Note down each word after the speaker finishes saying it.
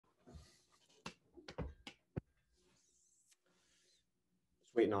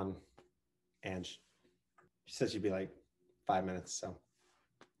Waiting on Ange. She said she'd be like 5 minutes, so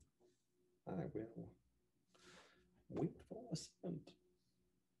I will wait for a second.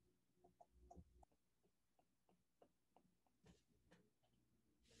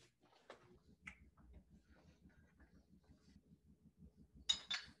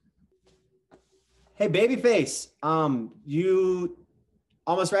 Hey, babyface. You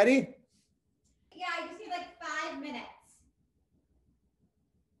almost ready? Yeah, I just need like 5 minutes.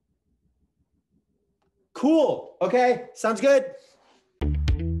 Cool. Okay, sounds good.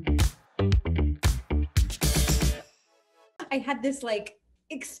 I had this like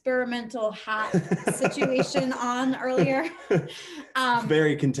experimental hat situation on earlier.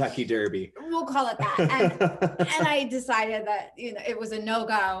 Very Kentucky Derby. We'll call it that. And I decided that, you know, it was a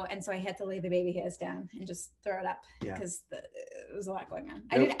no-go. And so I had to lay the baby hairs down and just throw it up because it was a lot going on.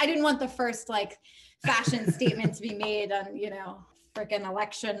 Nope. I didn't want the first like fashion statement to be made on, you know, freaking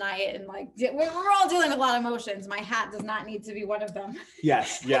election night, and like we're all dealing with a lot of emotions. My hat does not need to be one of them.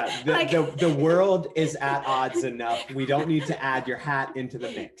 Yes, yeah. The world is at odds enough. We don't need to add your hat into the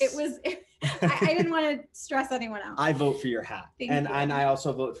mix. I didn't want to stress anyone out. I vote for your hat. And I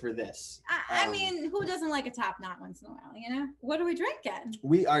also vote for this. I mean, who doesn't like a top knot once in a while, you know? What are we drinking?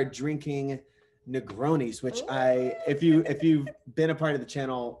 We are drinking Negronis, which if you've been a part of the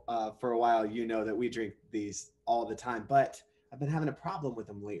channel for a while, you know that we drink these all the time, but I've been having a problem with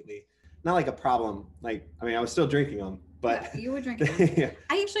them lately. Not like a problem, like, I mean, I was still drinking them, but. Yeah, you were drinking them. Yeah.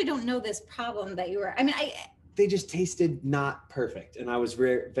 I actually don't know this problem that you were, I mean, they just tasted not perfect. And I was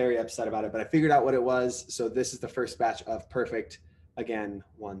very, very upset about it, but I figured out what it was. So this is the first batch of perfect, again,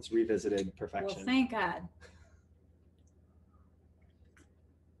 ones, revisited perfection. Well, thank God.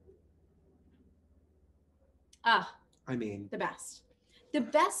 I mean. The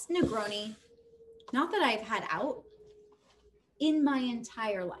best Negroni, not that I've had out, in my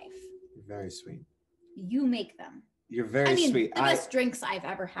entire life. You're very sweet. You make them. You're very sweet. The best drinks I've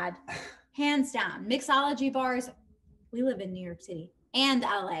ever had, hands down. Mixology bars. We live in New York City and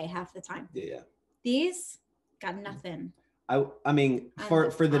LA half the time. Yeah. These got nothing. I mean,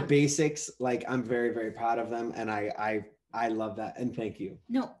 for the basics, like I'm very, very proud of them, and I love that, and thank you.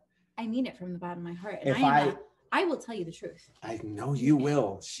 No, I mean it from the bottom of my heart. And I will tell you the truth. I know you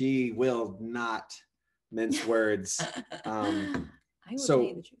will. She will not mince words. I will tell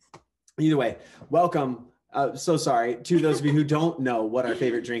you the truth. Either way, welcome. So sorry to those of you who don't know what our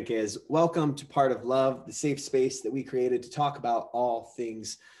favorite drink is. Welcome to Part of Love, the safe space that we created to talk about all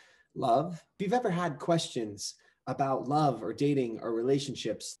things love. If you've ever had questions about love or dating or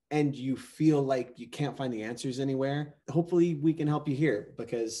relationships and you feel like you can't find the answers anywhere, hopefully we can help you here,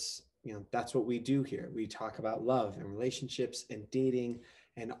 because you know that's what we do here. We talk about love and relationships and dating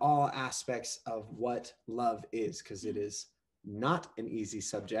and all aspects of what love is, because it is not an easy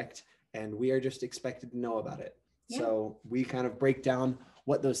subject and we are just expected to know about it. Yeah. So we kind of break down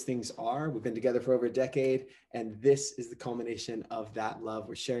what those things are. We've been together for over a decade, and this is the culmination of that love.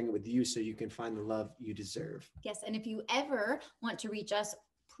 We're sharing it with you so you can find the love you deserve. Yes, and if you ever want to reach us,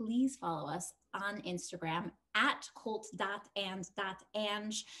 please follow us on Instagram at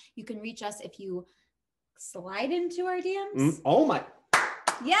colt.and.ange. You can reach us if you slide into our DMs. Oh my.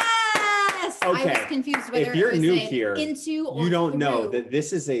 Yes. Okay. I was confused whether if you're new here, into or you don't through. know that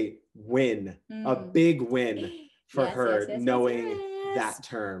this is a win, a big win for her, knowing that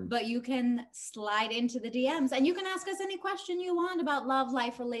term. But you can slide into the DMs and you can ask us any question you want about love,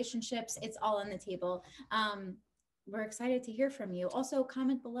 life, relationships. It's all on the table. We're excited to hear from you. Also,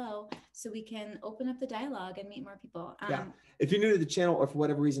 comment below so we can open up the dialogue and meet more people. Yeah. If you're new to the channel or for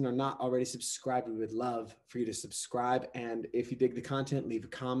whatever reason are not already subscribed, we would love for you to subscribe. And if you dig the content, leave a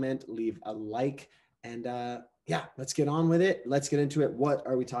comment, leave a like, and yeah, let's get on with it. Let's get into it. What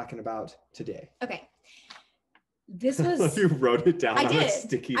are we talking about today? Okay. This was... You wrote it down on a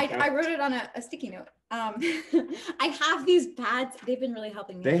sticky note. I wrote it on a sticky note. I have these pads. They've been really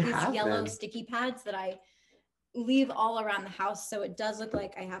helping me. These yellow sticky pads that I leave all around the house. So it does look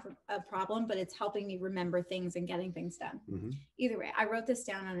like I have a problem, but it's helping me remember things and getting things done. Either way, I wrote this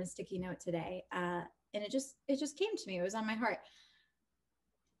down on a sticky note today. And it just came to me. It was on my heart.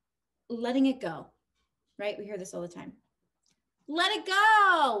 Letting it go, right? We hear this all the time. Let it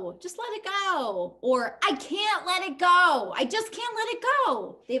go. Just let it go. Or I can't let it go. I just can't let it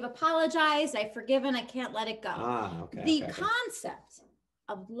go. They've apologized. I've forgiven. I can't let it go. The concept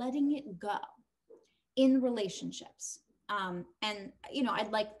of letting it go in relationships. And, you know,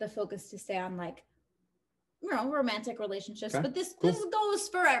 I'd like the focus to stay on like, you know, romantic relationships, but this goes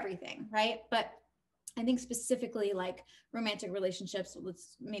for everything, right? But I think specifically like romantic relationships,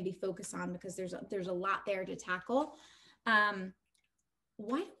 let's maybe focus on because there's a lot there to tackle.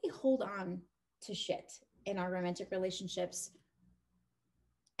 why do we hold on to shit in our romantic relationships?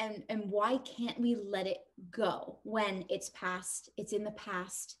 And why can't we let it go when it's past, it's in the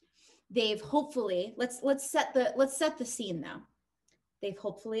past? They've hopefully, let's set the scene though. They've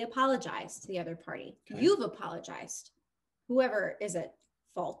hopefully apologized to the other party. Okay. You've apologized. Whoever is at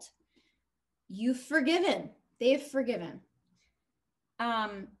fault, you've forgiven. They've forgiven.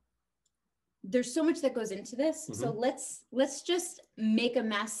 There's so much that goes into this. Mm-hmm. So let's just make a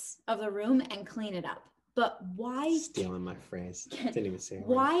mess of the room and clean it up. But why? Stealing my phrase. Didn't even say it.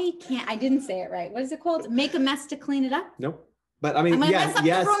 Why can't I didn't say it right? What is it called? Make a mess to clean it up? Nope. But I mean, I'm gonna mess up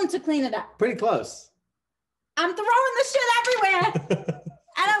the room to clean it up. Pretty close. I'm throwing the shit everywhere,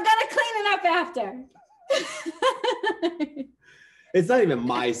 and I'm gonna clean it up after. It's not even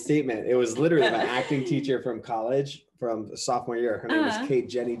my statement. It was literally my acting teacher from college, from sophomore year. Her name is Kate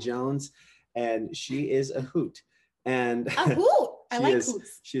Jenny Jones, and she is a hoot. And a hoot. I like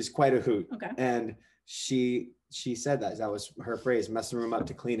hoots. She is quite a hoot. Okay. And she said that was her phrase: mess the room up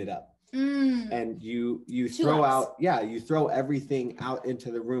to clean it up. And you throw out, you throw everything out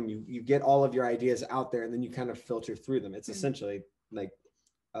into the room. You get all of your ideas out there, and then you kind of filter through them. It's essentially like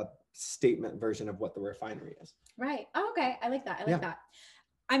a statement version of what the refinery is. Right. Oh, okay. I like that. I like that.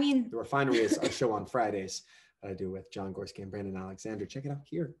 I mean, the refinery is our show on Fridays that I do with John Gorski and Brandon Alexander. Check it out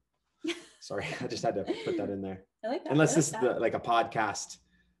here. Sorry, I just had to put that in there. I like that. Unless this is like a podcast.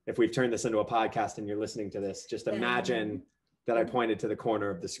 If we've turned this into a podcast and you're listening to this, just imagine that I pointed to the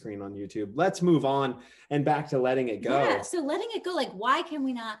corner of the screen on YouTube. Let's move on and back to letting it go. Yeah, so letting it go, like, why can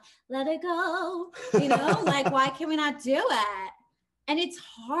we not let it go? You know, like, why can we not do it? And it's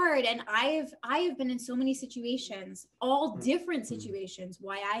hard. And I've been in so many situations, all different situations,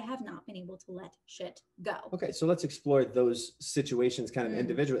 why I have not been able to let shit go. Okay, so let's explore those situations kind of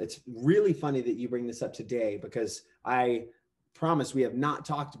individually. It's really funny that you bring this up today, because I promise we have not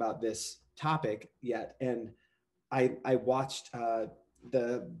talked about this topic yet. And I watched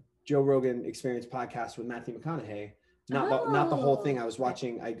the Joe Rogan Experience podcast with Matthew McConaughey. Not the whole thing. I was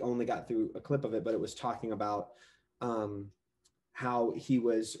watching. I only got through a clip of it, but it was talking about how he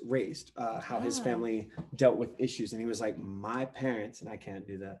was raised, how his family dealt with issues, and he was like, my parents, and I can't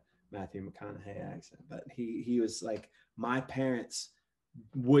do the Matthew McConaughey accent, but he was like, my parents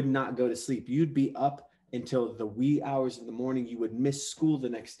would not go to sleep. You'd be up until the wee hours of the morning. You would miss school the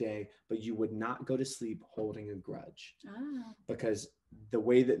next day, but you would not go to sleep holding a grudge, because the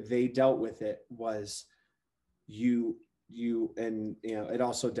way that they dealt with it was you and it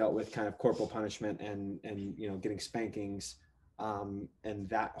also dealt with kind of corporal punishment and getting spankings and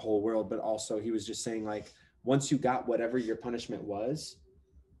that whole world. But also he was just saying, like, once you got whatever your punishment was,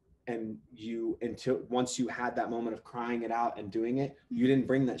 and once you had that moment of crying it out and doing it, you didn't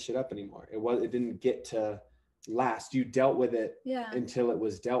bring that shit up anymore. It didn't get to last. You dealt with it until it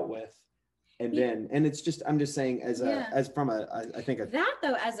was dealt with. And then, and it's just, I'm just saying I think that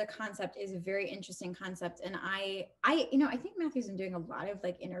though, as a concept, is a very interesting concept. And I think Matthew's been doing a lot of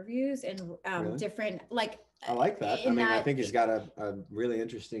like interviews and really? Different, like, I like that. I think he's got a really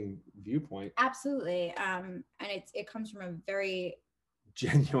interesting viewpoint. Absolutely. And it comes from a very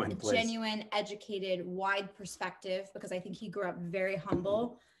genuine place. Genuine, educated, wide perspective, because I think he grew up very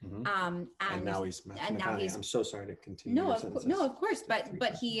humble. And now he's I'm so sorry to continue. No, of course. But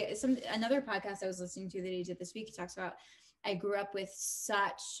another podcast I was listening to that he did this week, he talks about, I grew up with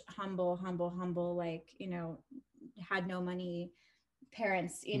such humble, like, had no money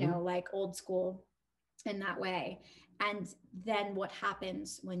parents, like old school in that way. And then what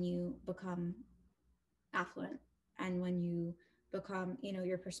happens when you become affluent, and when you become,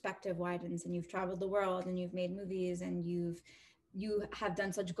 your perspective widens, and you've traveled the world, and you've made movies, and you have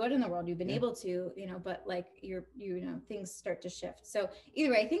done such good in the world, you've been able to, but like things start to shift. So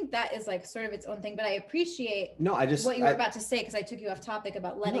either way, I think that is like sort of its own thing, but I appreciate what you were about to say, because I took you off topic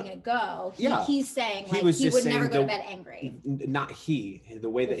about letting it go. He's saying like he would never go to bed angry. Not the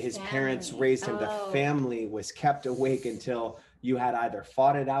way that his parents raised him, the family was kept awake until you had either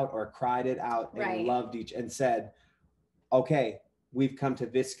fought it out or cried it out and loved each and said, okay, we've come to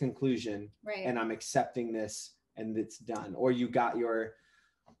this conclusion and I'm accepting this, and it's done. Or you got your,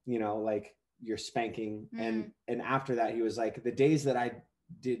 like your spanking. And after that, he was like, the days that I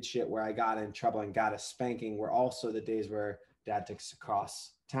did shit where I got in trouble and got a spanking were also the days where dad took us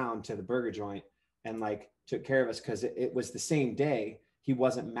across town to the burger joint and like took care of us. Cause it was the same day. He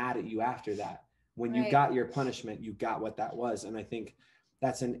wasn't mad at you after that. When you got your punishment, you got what that was. And I think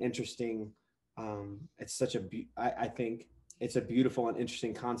that's an interesting, it's such I think it's a beautiful and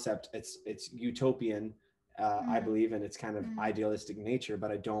interesting concept. It's utopian, I believe, and it's kind of idealistic nature, but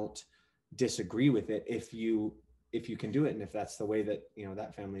I don't disagree with it if you if you can do it, and if that's the way that, you know,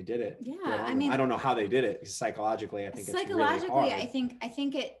 that family did it. Yeah. I mean, I don't know how they did it psychologically. I think it's really hard. I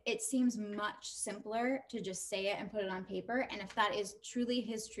think it seems much simpler to just say it and put it on paper. And if that is truly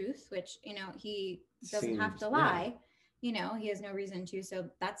his truth, which, you know, he doesn't have to lie, you know, he has no reason to. So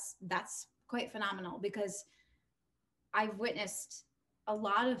that's quite phenomenal, because I've witnessed a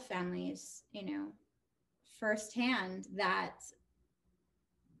lot of families, you know, firsthand, that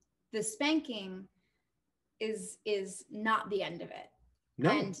the spanking is not the end of it. No.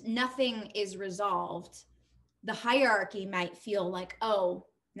 And nothing is resolved. The hierarchy might feel like, oh,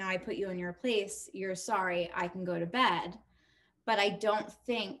 now I put you in your place, you're sorry, I can go to bed. But I don't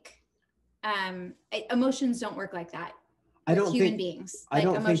think emotions don't work like that. I don't human think, beings. I like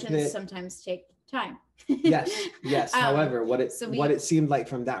don't emotions think that, sometimes take time. yes. However, what it seemed like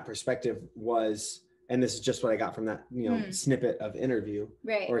from that perspective was, and this is just what I got from that, you know, snippet of interview,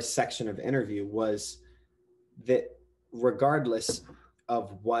 right, or section of interview, was that regardless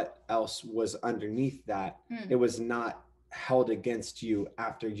of what else was underneath that, it was not held against you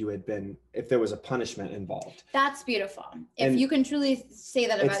after you had been, if there was a punishment involved. That's beautiful. If you can truly say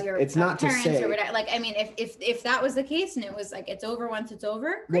that about your parents or whatever. Like, I mean, if that was the case and it was like, it's over once it's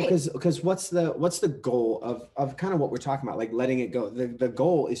over, great. Well, because what's the goal of kind of what we're talking about, like letting it go? The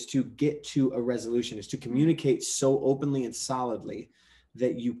goal is to get to a resolution, is to communicate so openly and solidly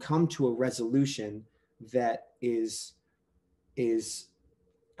that you come to a resolution that is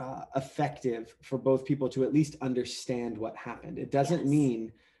effective for both people to at least understand what happened. It doesn't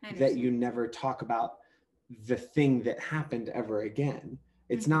mean that you never talk about the thing that happened ever again.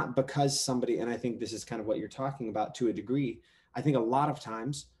 It's not because somebody, and I think this is kind of what you're talking about to a degree. I think a lot of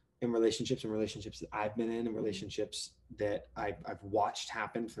times in relationships that I've been in, and relationships that I've watched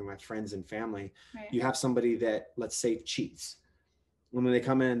happen through my friends and family, you have somebody that, let's say, cheats. When they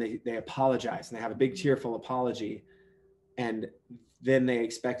come in and they apologize and they have a big tearful apology, and then they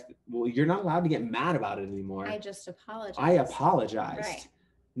expect, well, you're not allowed to get mad about it anymore. I just apologized. I apologized. Right.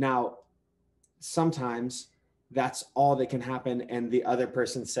 Now, sometimes that's all that can happen. And the other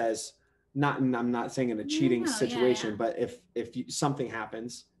person says, I'm not saying in a cheating situation, but if something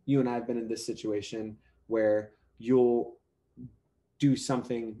happens, you and I have been in this situation where you'll do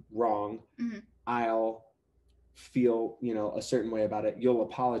something wrong. I'll feel, you know, a certain way about it. You'll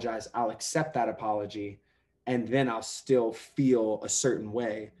apologize. I'll accept that apology. And then I'll still feel a certain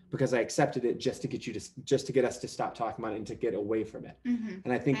way because I accepted it just to get us to stop talking about it and to get away from it.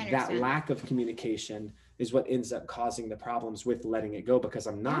 And I think that lack of communication is what ends up causing the problems with letting it go, because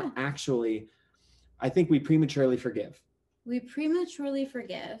I'm not actually, I think we prematurely forgive.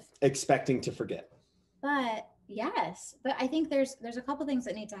 Expecting to forget. But yes, but I think there's a couple things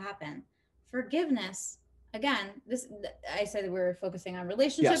that need to happen. Forgiveness. Again, I said we were focusing on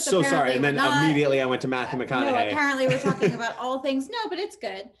relationships. Yeah, so sorry. And then immediately I went to Matthew McConaughey. No, apparently we're talking about all things. No, but it's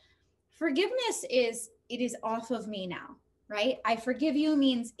good. Forgiveness is off of me now, right? I forgive you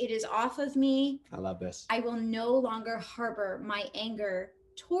means it is off of me. I love this. I will no longer harbor my anger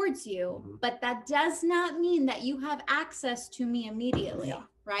towards you, but that does not mean that you have access to me immediately.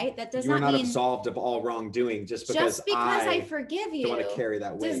 Right? That does not mean you're not absolved of all wrongdoing just because I forgive you. Don't want to carry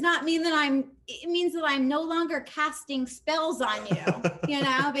that weight. Does not mean that it means that I'm no longer casting spells on you. You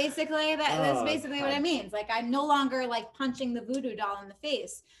know, basically that's basically what it means. Like, I'm no longer like punching the voodoo doll in the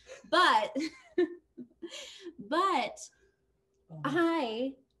face. But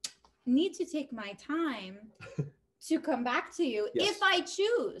I need to take my time to come back to you if I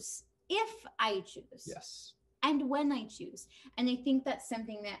choose. Yes. And when I choose. And I think that's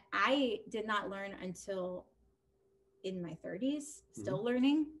something that I did not learn until in my 30s, still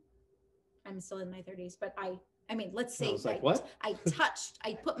learning. I'm still in my 30s, but I mean, let's say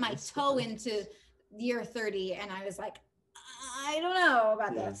I put my toe into year 30 and I was like, I don't know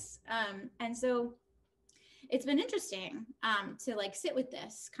about this. And so it's been interesting to like sit with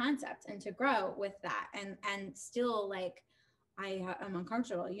this concept and to grow with that and still like, I'm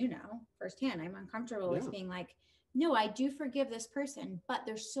uncomfortable, you know, firsthand. I'm uncomfortable with being like, no, I do forgive this person, but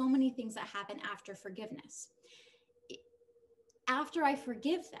there's so many things that happen after forgiveness. After I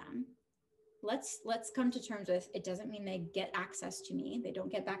forgive them, let's come to terms with, it doesn't mean they get access to me. They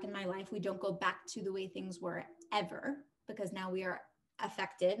don't get back in my life. We don't go back to the way things were ever, because now we are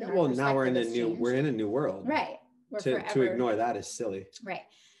affected. Well, now we're in a new world. Right. To ignore that is silly. Right.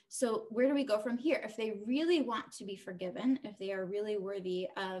 So where do we go from here? If they really want to be forgiven, if they are really worthy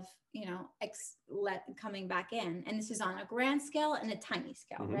of, you know, coming back in, and this is on a grand scale and a tiny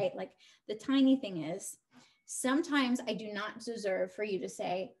scale, right? Like the tiny thing is, sometimes I do not deserve for you to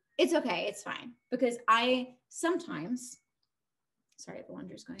say, it's okay, it's fine. Because I sometimes Sorry, the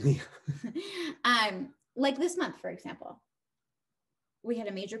laundry's going on. Like this month, for example, we had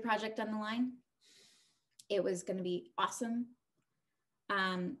a major project on the line. It was going to be awesome.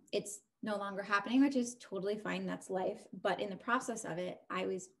 It's no longer happening, which is totally fine. That's life. But in the process of it, I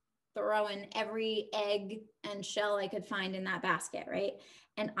was throwing every egg and shell I could find in that basket, right?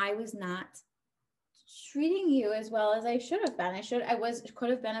 And I was not treating you as well as I should have been. Could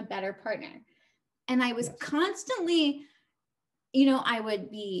have been a better partner. And I was constantly, I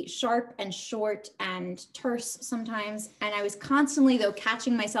would be sharp and short and terse sometimes. And I was constantly, though,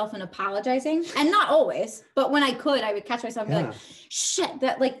 catching myself and apologizing. And not always, but when I could, I would catch myself and be like, shit,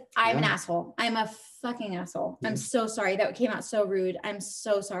 that like, I'm an asshole. I'm a fucking asshole. I'm so sorry. That came out so rude. I'm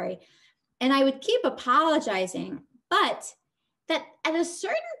so sorry. And I would keep apologizing, but that at a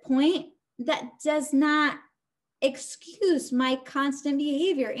certain point, that does not excuse my constant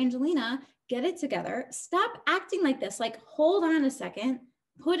behavior. Angelina, get it together. Stop acting like this. Like, hold on a second,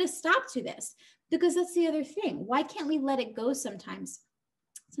 put a stop to this, because that's the other thing. Why can't we let it go sometimes?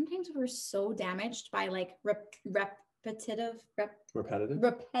 Sometimes we're so damaged by like repetitive.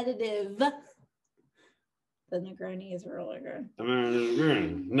 The Negroni is really good.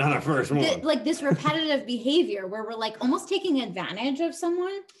 Not a first one. Like this repetitive behavior where we're like almost taking advantage of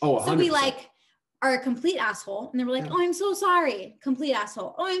someone. Oh, 100%. So we like are a complete asshole. And then we're like, oh, I'm so sorry. Complete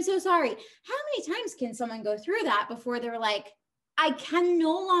asshole. Oh, I'm so sorry. How many times can someone go through that before they're like, I can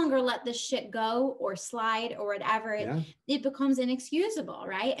no longer let this shit go or slide or whatever. It becomes inexcusable,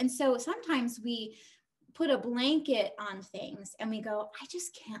 right? And so sometimes we put a blanket on things and we go, I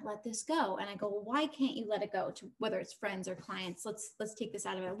just can't let this go. And I go, well, why can't you let it go? To whether it's friends or clients, let's take this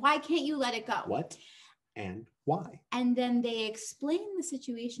out of it. Why can't you let it go? What and why? And then they explain the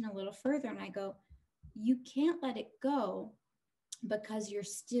situation a little further. And I go, you can't let it go because you're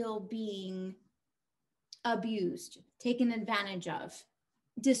still being abused, taken advantage of,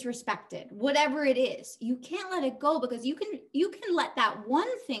 disrespected, whatever it is. You can't let it go because you can let that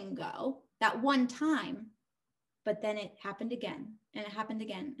one thing go that one time, but then it happened again and it happened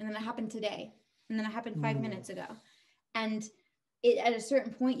again. And then it happened today. And then it happened 5 minutes ago. And at a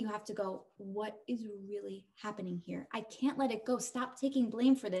certain point, you have to go, what is really happening here? I can't let it go. Stop taking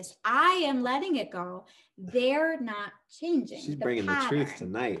blame for this. I am letting it go. They're not changing. She's bringing the truth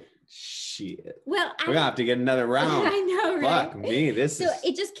tonight. Shit. Well, we're gonna have to get another round. I know, right? Fuck me. It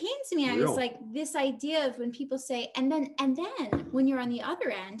just came to me. Real. I was like, this idea of when people say, and then when you're on the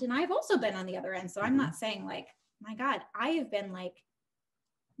other end, and I've also been on the other end. So I'm not saying like, my God, I have been like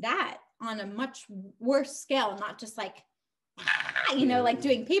that on a much worse scale, not just like, like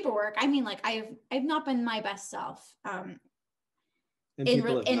doing paperwork. I mean, like I've not been my best self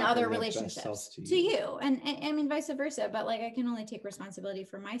in other relationships to you. And I mean, vice versa, but like, I can only take responsibility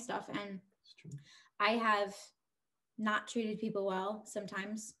for my stuff. And I have not treated people well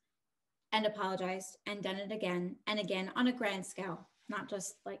sometimes and apologized and done it again and again on a grand scale, not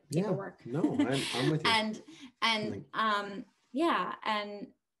just like paperwork. No, I'm with you.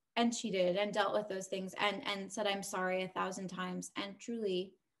 And cheated and dealt with those things and said, I'm sorry 1,000 times. And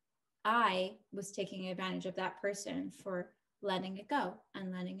truly, I was taking advantage of that person for letting it go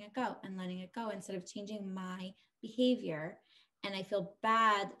and letting it go and letting it go instead of changing my behavior. And I feel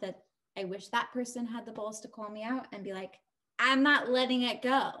bad that I wish that person had the balls to call me out and be like, I'm not letting it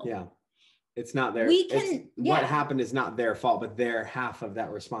go. Yeah. It's not their, what happened is not their fault, but their half of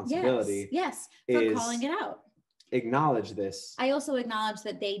that responsibility. Yes. For calling it out. Acknowledge this. I also acknowledge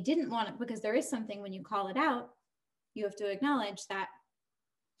that they didn't want it, because there is something when you call it out, you have to acknowledge that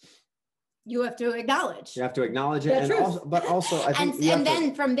you have to acknowledge. You have to acknowledge it. But also I think and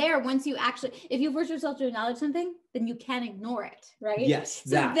then from there, once you actually, if you force yourself to acknowledge something, then you can ignore it, right? Yes.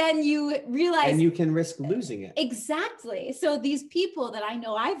 So then you realize. And you can risk losing it. Exactly. So these people that I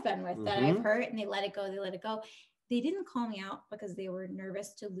know I've been with that I've hurt and they let it go, they didn't call me out because they were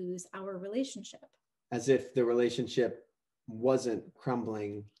nervous to lose our relationship. As if the relationship wasn't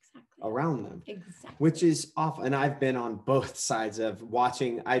crumbling around them. Exactly. Which is awful. And I've been on both sides of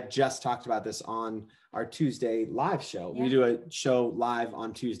watching. I just talked about this on our Tuesday live show. Yeah. We do a show live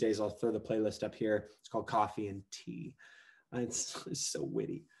on Tuesdays. I'll throw the playlist up here. It's called Coffee and Tea. It's so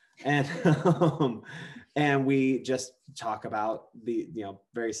witty. And and we just talk about the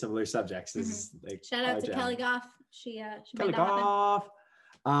very similar subjects. This is like shout out to Kelly Goff. She Kelly made that Goff.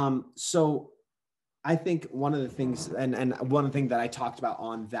 So I think one of the things, and one thing that I talked about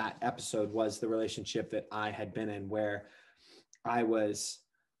on that episode was the relationship that I had been in where I was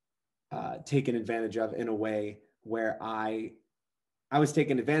taken advantage of in a way where I was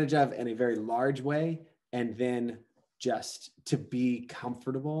taken advantage of in a very large way. And then just to be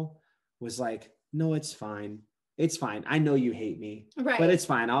comfortable was like, no, it's fine. it's fine. I know you hate me, Right. but it's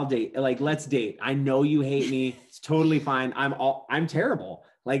fine. I'll date. Like, let's date. I know you hate me. It's totally fine. I'm terrible.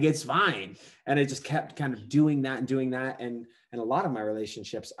 Like, it's fine. And I just kept kind of doing that. And a lot of my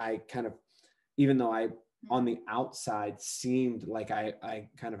relationships, I kind of, even though I, on the outside seemed like I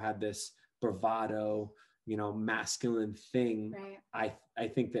kind of had this bravado, masculine thing. Right. I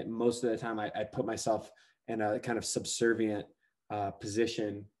think that most of the time I put myself in a kind of subservient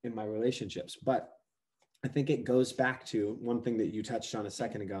position in my relationships. But I think it goes back to one thing that you touched on a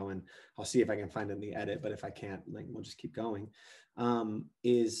second ago, and I'll see if I can find it in the edit, but if I can't, like, we'll just keep going,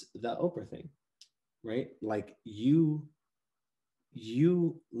 is the Oprah thing, right? Like you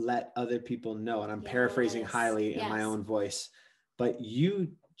let other people know, and I'm paraphrasing highly in my own voice, but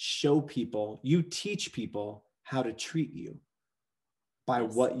you show people, you teach people how to treat you by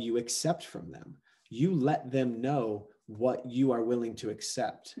what you accept from them. You let them know what you are willing to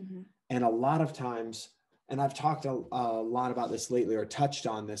accept. And a lot of times, and I've talked a lot about this lately, or touched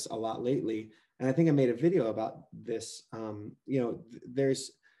on this a lot lately, and I think I made a video about this.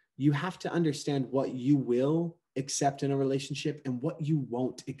 You have to understand what you will accept in a relationship and what you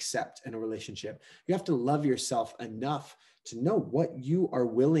won't accept in a relationship. You have to love yourself enough to know what you are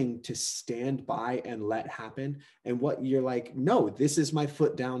willing to stand by and let happen, and what you're like, no, this is my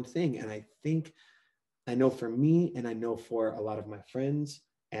foot down thing. And I know for me, and I know for a lot of my friends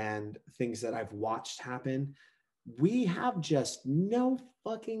and things that I've watched happen, we have just no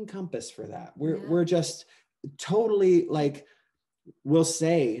fucking compass for that. We're just totally like, we'll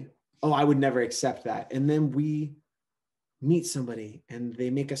say, oh, I would never accept that. And then we meet somebody and they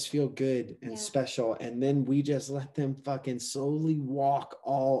make us feel good and special. And then we just let them fucking slowly walk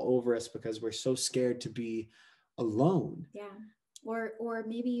all over us because we're so scared to be alone. Yeah. Or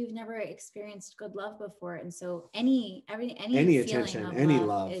maybe you've never experienced good love before. And so any attention, any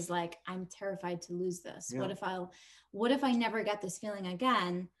love is like, I'm terrified to lose this. Yeah. What if I never get this feeling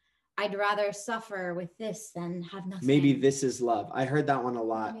again? I'd rather suffer with this than have nothing. Maybe this is love. I heard that one a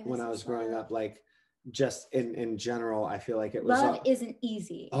lot when I was growing up. Like, just in general, I feel like it was love isn't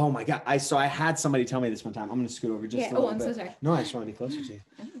easy. Oh my God. I had somebody tell me this one time. I'm going to scoot over just a little bit. I'm so sorry. No, I just want to be closer to you.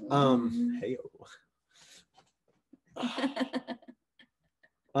 Hey,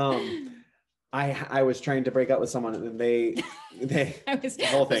 I was trying to break up with someone, and they I was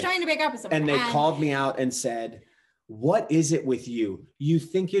trying to break up with someone, and they called me out and said, what is it with you? You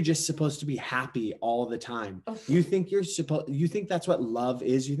think you're just supposed to be happy all the time. Okay. You think that's what love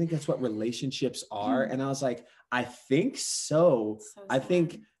is. You think that's what relationships are. And I was like, I think so. I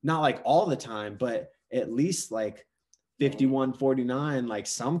think not like all the time, but at least like 51-49, like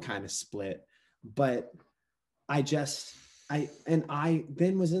some kind of split. But I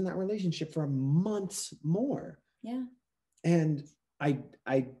then was in that relationship for months more. Yeah. And I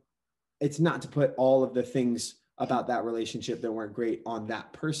it's not to put all of the things about that relationship that weren't great on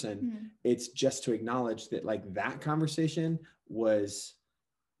that person. It's just to acknowledge that, like, that conversation was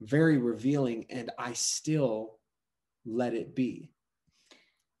very revealing, and I still let it be.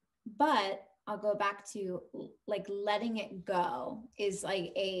 But I'll go back to, like, letting it go is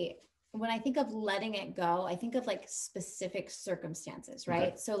like when I think of letting it go, I think of like specific circumstances, right?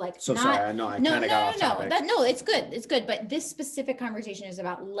 Okay. So like, sorry, I know I kind of got off topic. No, it's good. It's good. But this specific conversation is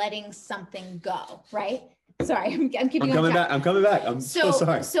about letting something go, right? Sorry, I'm coming back. I'm so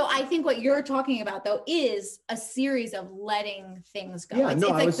sorry. So I think what you're talking about, though, is a series of letting things go. Yeah, it's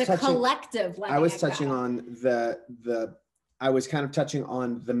like the collective letting. I was touching on I was kind of touching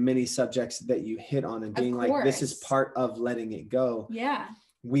on the many subjects that you hit on, and being like, this is part of letting it go. Yeah.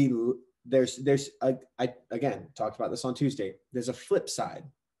 I again talked about this on Tuesday. There's a flip side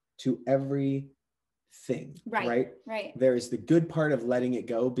to every thing, right? There is the good part of letting it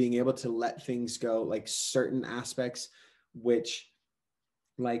go, being able to let things go, like certain aspects, which,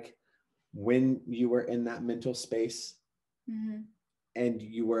 like, when you were in that mental space and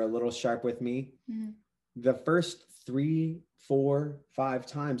you were a little sharp with me, the first 3, 4, 5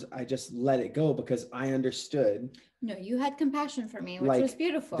 times I just let it go because I understood. No, you had compassion for me, which was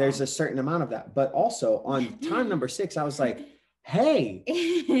beautiful. There's a certain amount of that, but also on time number 6, I was like, hey,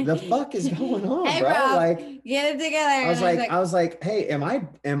 the fuck is going on, hey, bro? Like, get it together. I was like, hey,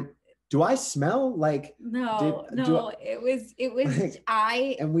 do I smell like? No, it was,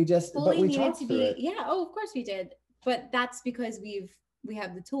 like, and we just, but we talked through it. Yeah. Oh, of course we did. But that's because we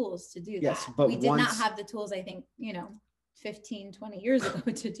have the tools to do that. Yes, but we did not have the tools, I think, 15, 20 years ago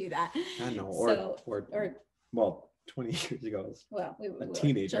to do do that. I know. Or 20 years ago, we were a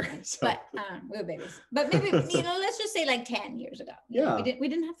teenager, so. But we were babies. But maybe let's just say like 10 years ago. We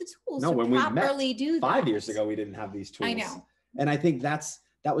didn't have the tools to properly do that. 5 years ago, we didn't have these tools. I know. And I think that's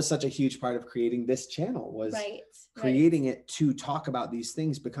that was such a huge part of creating this channel, was right. creating it to talk about these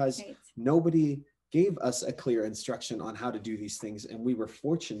things, because nobody gave us a clear instruction on how to do these things. And we were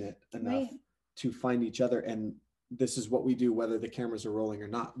fortunate enough to find each other. And this is what we do, whether the cameras are rolling or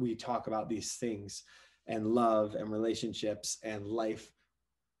not. We talk about these things and love and relationships and life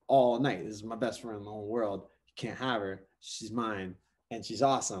all night. This is my best friend in the whole world. You can't have her. She's mine and she's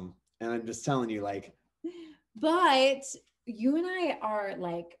awesome. And I'm just telling you, like, but you and I are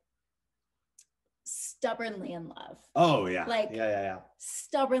like stubbornly in love. Oh yeah. Like yeah.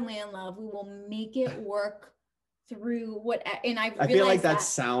 Stubbornly in love. We will make it work through what, and I feel like that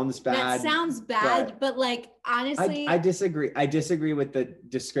sounds bad. That sounds bad, but like, honestly, I disagree. I disagree with the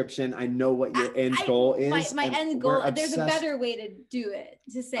description. I know what your end goal is. My end goal, there's a better way to do it,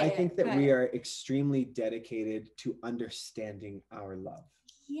 to say I think that we are extremely dedicated to understanding our love.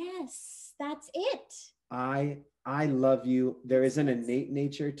 Yes, that's it. I love you. There is an innate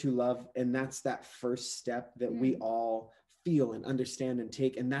nature to love, and that's that first step that we all feel and understand and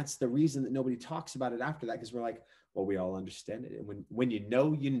take. And that's the reason that nobody talks about it after that, because we're like, well, we all understand it. And when you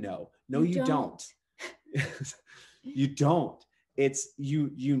know, you know. No, you don't. You don't. It's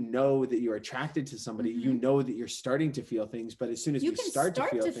you know that you're attracted to somebody, you know that you're starting to feel things, but as soon as you can start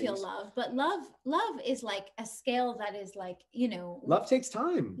to feel love, but love is like a scale that is like, you know, love takes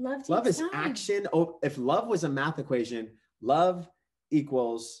time. Love is action. Oh, if love was a math equation, love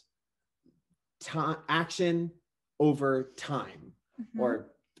equals time, action over time,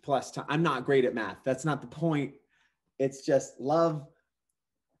 or plus time. I'm not great at math. That's not the point. It's just love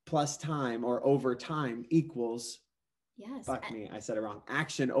plus time or over time equals, fuck me, I said it wrong.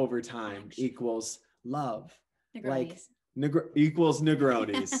 Action over time equals love. Negronis. Like equals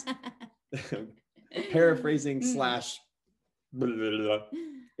Negronis. Paraphrasing slash blah, blah, blah,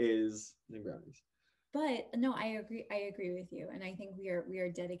 is Negronis. But no, I agree with you. And I think we are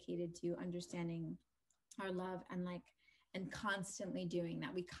dedicated to understanding our love and constantly doing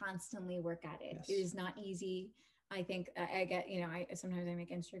that. We constantly work at it. Yes. It is not easy. I think I get, you know, sometimes I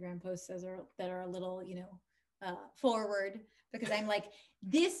make Instagram posts that are a little, you know, forward, because I'm like,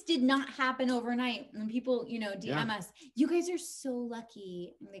 this did not happen overnight. And people, you know, DM us, you guys are so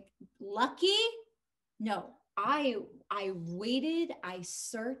lucky. I'm like, lucky? No, I waited, I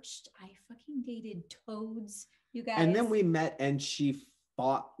searched, I fucking dated toads, you guys. And then we met and she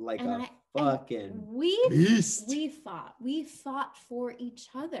fought like a fucking beast. We fought for each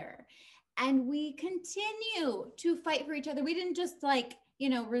other. And we continue to fight for each other. We didn't just like, you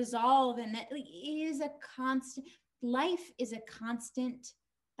know, resolve, and that like, life is a constant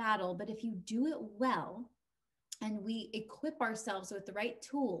battle. But if you do it well and we equip ourselves with the right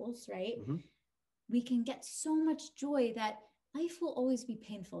tools, right, we can get so much joy that life will always be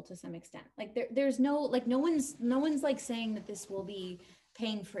painful to some extent. Like there's no, like no one's like saying that this will be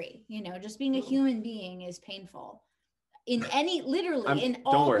pain-free. You know, just being a human being is painful. In any, literally, in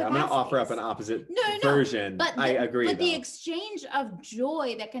all don't worry, capacities. I'm going to offer up an opposite version. But I agree. But the exchange of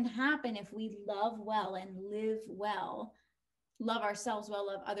joy that can happen if we love well and live well, love ourselves well,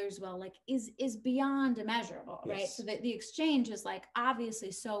 love others well, like is beyond immeasurable, right? So the exchange is like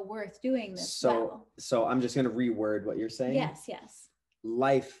obviously so worth doing this. So I'm just going to reword what you're saying. Yes.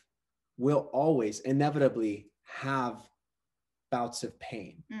 Life will always inevitably have bouts of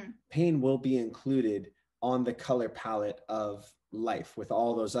pain. Pain will be included on the color palette of life, with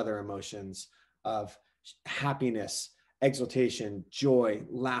all those other emotions of happiness, exultation, joy,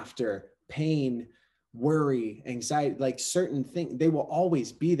 laughter, pain, worry, anxiety, like certain things, they will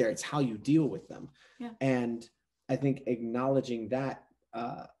always be there. It's how you deal with them. And I think acknowledging that,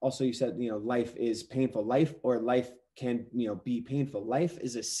 also you said, you know, life is painful. Life can, you know, be painful. Life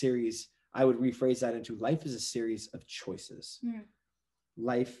is a series. I would rephrase that into life is a series of choices.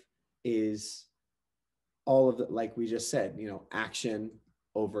 Life is all of it, like we just said, you know, action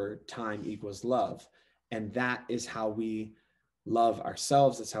over time equals love. And that is how we love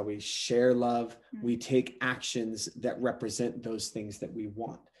ourselves. That's how we share love. We take actions that represent those things that we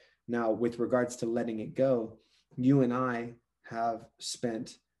want. Now, with regards to letting it go, you and I have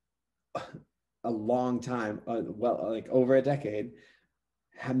spent a long time, like over a decade,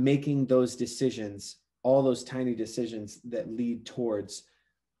 making those decisions, all those tiny decisions that lead towards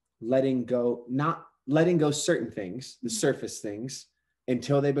letting go, not letting go certain things, the surface things,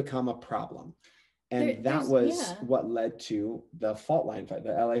 until they become a problem. And that was what led to the fault line fight,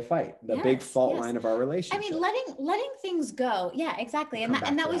 the LA fight, the big fault line of our relationship. I mean, letting things go. Yeah, exactly. And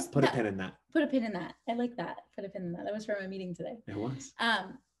that was put a pin in that. Put a pin in that. I like that. Put a pin in that. That was from a meeting today. It was.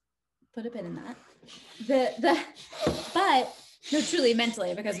 Put a pin in that. But no, truly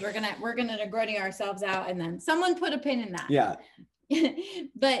mentally, because we're gonna Negroni ourselves out, and then someone put a pin in that. Yeah.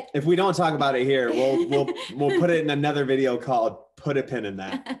 But if we don't talk about it here, we'll put it in another video called "Put a Pin in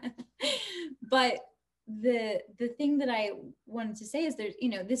That." But the thing that I wanted to say is there's,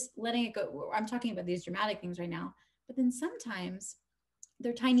 this letting it go. I'm talking about these dramatic things right now, but then sometimes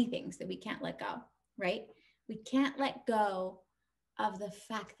they're tiny things that we can't let go, right? We can't let go of the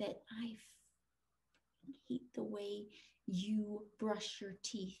fact that I hate the way you brush your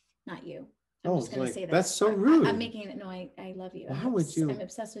teeth. Not you. I'm just going to say that. That's so rude. I'm making it. No, I love you. Why would you? I'm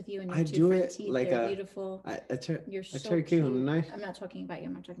obsessed with you and your I two do front it teeth. like They're beautiful. You're so cute. I'm not talking about you.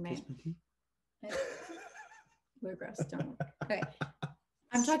 I'm not talking about you. We're gross. Don't. Okay.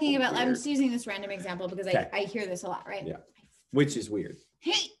 I'm talking about, weird. I'm just using this random example because I hear this a lot, right? Yeah. Which is weird.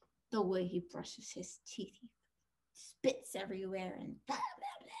 Hate the way he brushes his teeth. He spits everywhere and blah,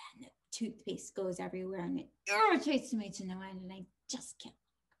 blah, blah. And the toothpaste goes everywhere and it irritates me to no end. And I just can't.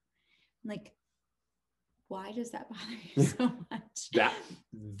 Like, why does that bother you so much?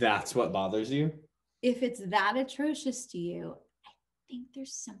 That's what bothers you? If it's that atrocious to you, I think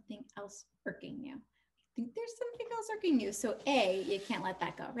there's something else irking you. So A, you can't let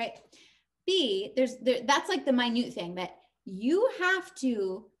that go, right? B, that's like the minute thing that you have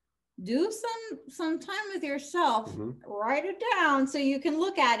to do some time with yourself, write it down so you can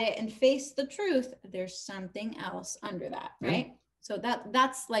look at it and face the truth. There's something else under that, right? Yeah. So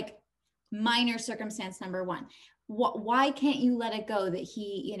that's like minor circumstance number one. Why can't you let it go that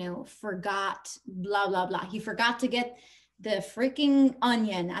he, forgot blah, blah, blah. He forgot to get the freaking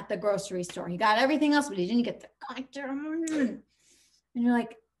onion at the grocery store. He got everything else, but he didn't get the goddamn onion. And you're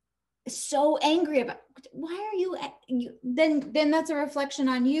like, so angry about, why are you then that's a reflection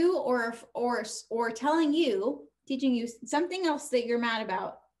on you or telling you, teaching you something else that you're mad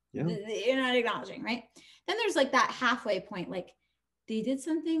about. Yeah. That you're not acknowledging, right? Then there's like that halfway point, like they did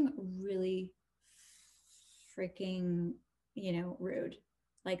something really freaking, rude.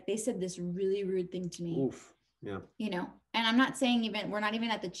 Like they said this really rude thing to me. Oof. Yeah. And I'm not saying we're not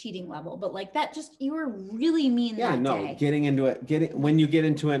even at the cheating level, but like that, just, you were really mean. Yeah, that day. Getting into it, when you get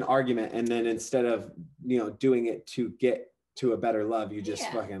into an argument and then instead of, doing it to get to a better love, you just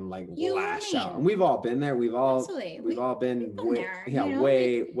fucking like lash out. And we've all been there. We've all been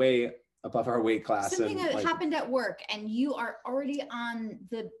way above our weight class. Something that happened at work and you are already on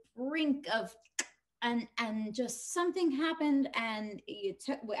the brink of, and just something happened and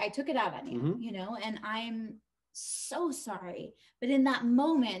I took it out on you, and I'm so sorry. But in that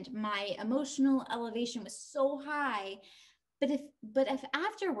moment, my emotional elevation was so high. But if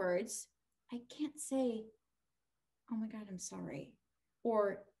afterwards, I can't say, oh my God, I'm sorry.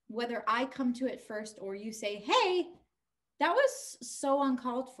 Or whether I come to it first or you say, hey, that was so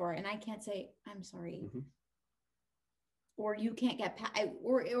uncalled for. And I can't say, I'm sorry. Or you can't get past,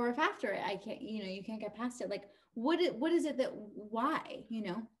 or if after it, I can't, you can't get past it. Like, what is it that, why,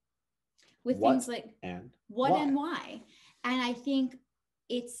 with what things like what and why. And I think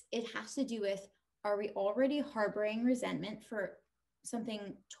it has to do with, are we already harboring resentment for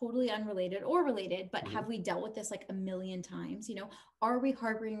something totally unrelated or related, but have we dealt with this like a million times? Are we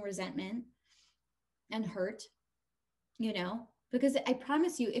harboring resentment and hurt, because I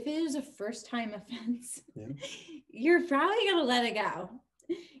promise you, if it is a first time offense, you're probably going to let it go.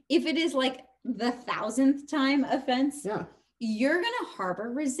 If it is like the 1,000th time offense, you're going to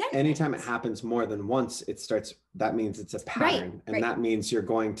harbor resentment. Anytime it happens more than once, that means it's a pattern. And that means you're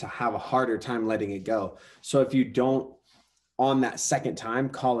going to have a harder time letting it go. So if you don't, on that second time,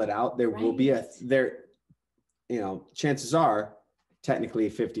 call it out, there will be chances are technically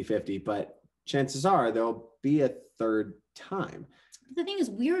 50-50, but chances are there'll be a third time. The thing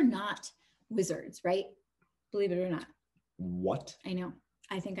is, we're not wizards, right? Believe it or not. What? I know.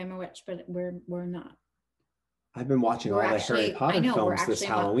 I think I'm a witch, but we're not. I've been watching all the Harry Potter films this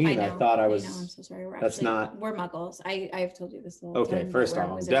Halloween. I thought I was. I'm so sorry. We're muggles. I've told you this the whole time. Okay, first off,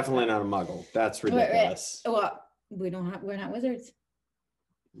 I'm definitely not a muggle. That's ridiculous. Well, we're not wizards.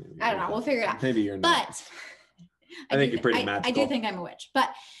 Maybe I don't know. We'll figure it out. Maybe you're not. But I think you're pretty magical. I do think I'm a witch, but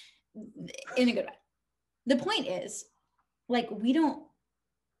in a good way. The point is, like, we don't.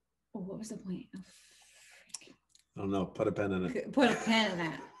 Oh, what was the point? Oh, I don't know. Put a pen in it. Put a pen in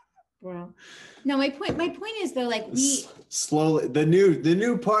that. Well, no, my point is though, like we slowly, the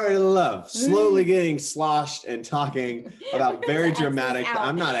new part of love, slowly getting sloshed and talking about very dramatic.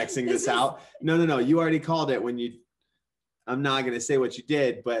 I'm not Xing this out. No. You already called it when you, I'm not going to say what you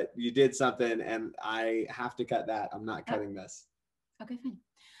did, but you did something and I have to cut that. I'm not cutting this. Okay, fine.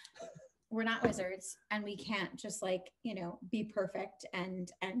 We're not wizards and we can't just like, be perfect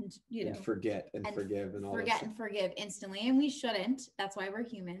and forget and forgive and all forget and forgive instantly. And we shouldn't. That's why we're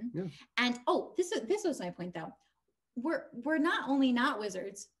human. Yeah. And this was my point though. we're not only not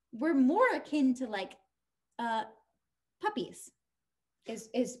wizards, we're more akin to like puppies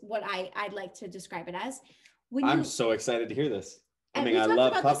is what I'd like to describe it as. I'm so excited to hear this. I mean, I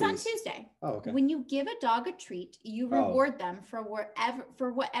love puppies. This on Tuesday. Oh, okay. When you give a dog a treat, you reward them for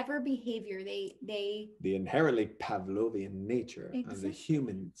whatever behavior they the inherently Pavlovian nature of the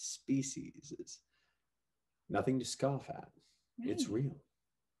human species is nothing to scoff at. Right. It's real.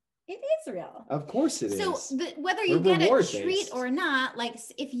 It is real. Of course it is. So whether you get a treat or not, like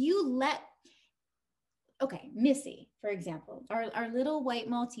if you Missy, for example, our little white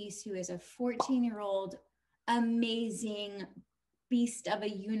Maltese, who is a 14-year-old amazing beast of a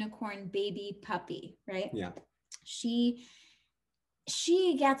unicorn baby puppy, right? Yeah. She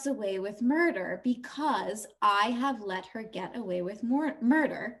gets away with murder because I have let her get away with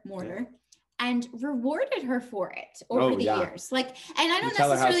murder. Yeah. And rewarded her for it over the years. Like, and I don't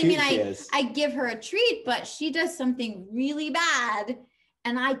necessarily mean I give her a treat, but she does something really bad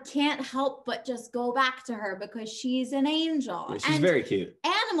and I can't help but just go back to her because she's an angel. Yeah, she's very cute.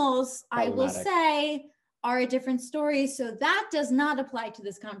 Animals, I will say, are a different story. So that does not apply to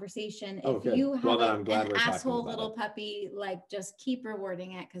this conversation. If you have an asshole little puppy, like just keep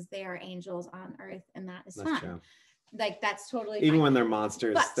rewarding it because they are angels on earth and that is fun. True. Like that's totally even fine. When they're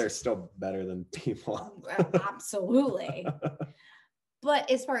monsters, they're still better than people. Absolutely.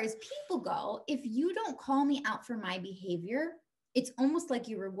 But as far as people go, if you don't call me out for my behavior, it's almost like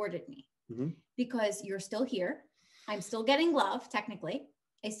you rewarded me because you're still here. I'm still getting love. Technically,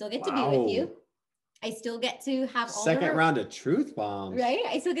 I still get to be with you. I still get to have all second round of truth bombs, right?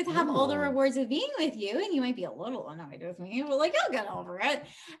 I still get to have all the rewards of being with you, and you might be a little annoyed with me, but like I'll get over it.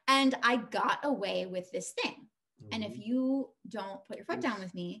 And I got away with this thing. And if you don't put your foot down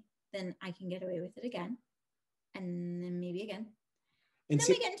with me, then I can get away with it again. And then maybe again. And then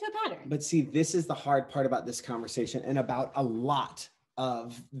we get into a pattern. But see, this is the hard part about this conversation and about a lot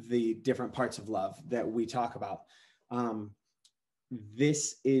of the different parts of love that we talk about.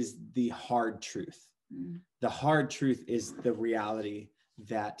 This is the hard truth. The hard truth is the reality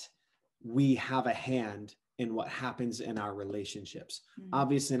that we have a hand in what happens in our relationships.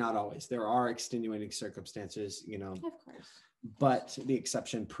 Obviously not always. There are extenuating circumstances, of course, but the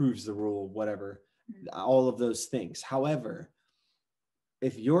exception proves the rule, whatever, all of those things. However,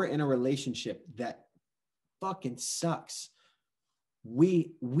 if you're in a relationship that fucking sucks,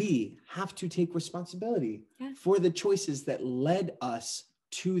 we have to take responsibility for the choices that led us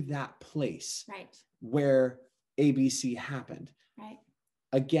to that place where ABC happened. Right.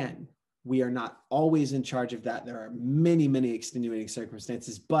 Again, we are not always in charge of that. There are many, many extenuating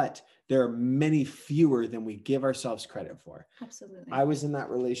circumstances, but there are many fewer than we give ourselves credit for. Absolutely. I was in that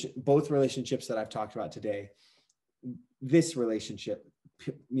both relationships that I've talked about today. This relationship,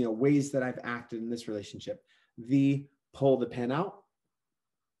 ways that I've acted in this relationship, the pull the pin out,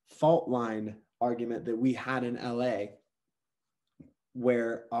 fault line argument that we had in LA,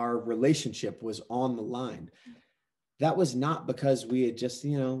 where our relationship was on the line. That was not because we had just,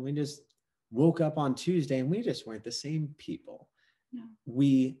 we just woke up on Tuesday and we just weren't the same people. No.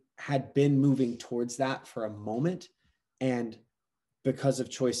 We had been moving towards that for a moment. And because of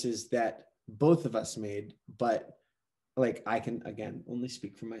choices that both of us made, but like I can, again, only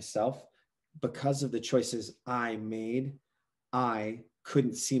speak for myself, because of the choices I made, I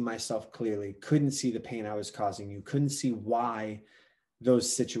couldn't see myself clearly, couldn't see the pain I was causing you, couldn't see why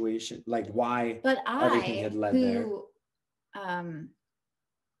those situations, like why everything had led there.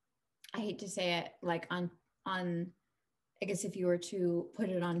 I hate to say it, like on, I guess if you were to put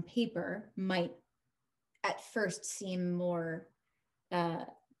it on paper, might at first seem more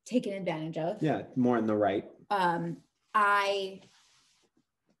taken advantage of. Yeah, more in the right. I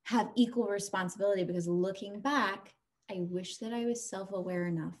have equal responsibility because looking back, I wish that I was self-aware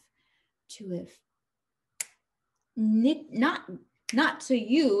enough to have not to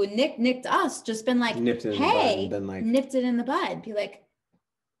you, nicked us, just been like, nipped it in the bud. Be like,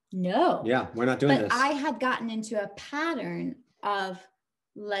 no. Yeah, we're not doing this. But I had gotten into a pattern of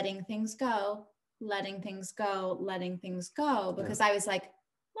letting things go because I was like,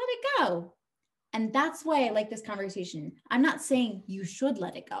 let it go. And that's why I like this conversation. I'm not saying you should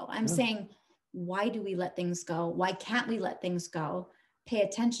let it go. I'm saying, why do we let things go? Why can't we let things go? Pay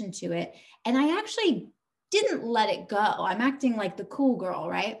attention to it. And I actually didn't let it go. I'm acting like the cool girl,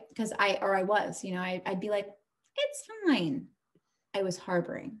 right? Because I was, I'd be like, it's fine. I was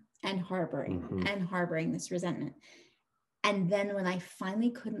harboring this resentment. And then when I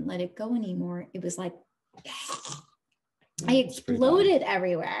finally couldn't let it go anymore, it was like, I exploded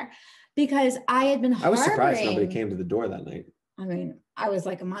everywhere because I had been harboring. I was surprised nobody came to the door that night. I mean, I was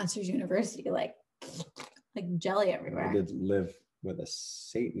like a Monsters University, like like jelly everywhere. I did live with a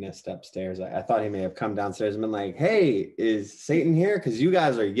Satanist upstairs. I thought he may have come downstairs and been like, hey, is Satan here? Because you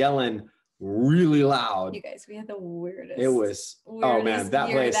guys are yelling really loud. You guys, we had the weirdest. It was, oh man,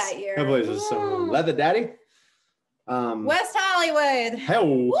 that place was so Leather Daddy. West Hollywood. Hell,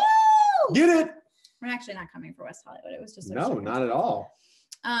 woo! Get it. We're actually not coming for West Hollywood. It was just no, not at all.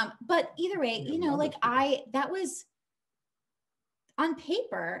 But either way, you know, like that was on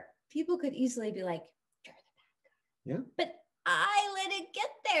paper, people could easily be like, you're the bad guy. Yeah. But I let it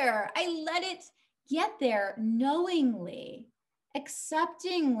get there. I let it get there knowingly,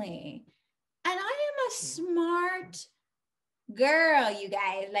 acceptingly. And I am a smart girl, you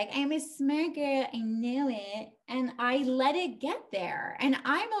guys. Like, I'm a smart girl. I know it. And I let it get there. And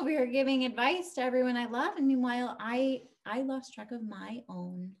I'm over here giving advice to everyone I love. And meanwhile, I lost track of my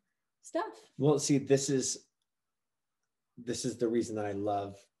own stuff. Well, see, this is the reason that I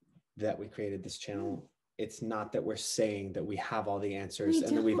love that we created this channel. It's not that we're saying that we have all the answers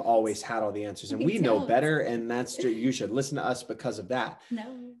and that we've always had all the answers and we know better. And that's true. You should listen to us because of that.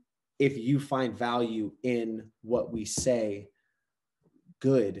 No. If you find value in what we say,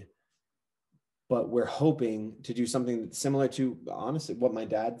 good. But we're hoping to do something that's similar to, honestly, what my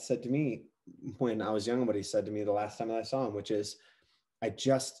dad said to me when I was young, what he said to me the last time that I saw him, which is,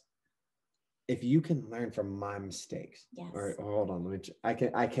 if you can learn from my mistakes, yes. or hold on,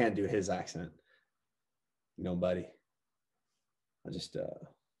 I can't do his accent. No, buddy. I just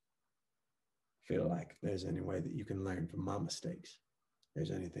feel like if there's any way that you can learn from my mistakes, if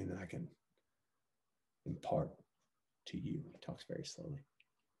there's anything that I can impart to you. He talks very slowly.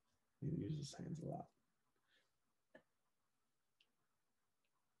 He uses his hands a lot.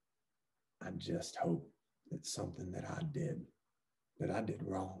 I just hope that something that I did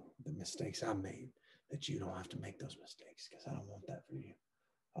wrong, the mistakes I made, that you don't have to make those mistakes, because I don't want that for you.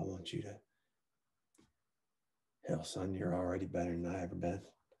 I want you to, hell, son, you're already better than I ever been.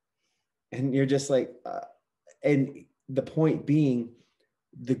 And you're just like, and the point being,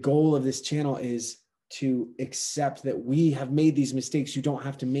 the goal of this channel is to accept that we have made these mistakes. You don't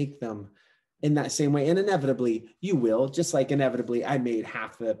have to make them in that same way. And inevitably you will, just like inevitably I made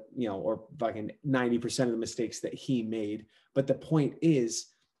half the, or fucking 90% of the mistakes that he made. But the point is,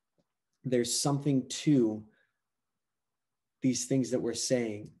 there's something to these things that we're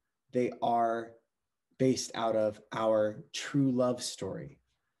saying. They are based out of our true love story.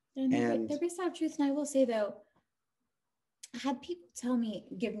 And they're based out of truth. And I will say though, I had people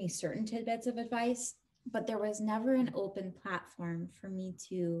give me certain tidbits of advice, but there was never an open platform for me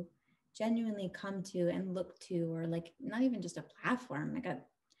to genuinely come to and look to, or like, not even just a platform.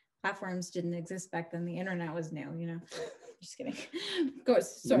 Platforms didn't exist back then. The internet was new, just kidding. Of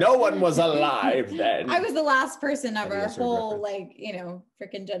course. No one was alive then. I was the last person of our whole,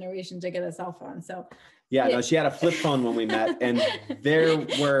 freaking generation to get a cell phone. So yeah, no, she had a flip phone when we met, and there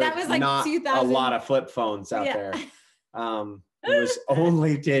were that was like not a lot of flip phones out there. It was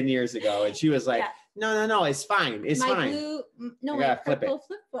only 10 years ago, and she was like, no, it's fine. It's fine. My purple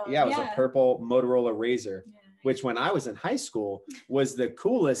flip phone. Yeah, it was a purple Motorola Razr, which when I was in high school was the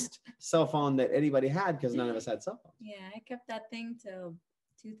coolest cell phone that anybody had, because none of us had cell phones. Yeah, I kept that thing till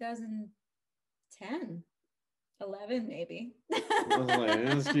 2010. 11 maybe.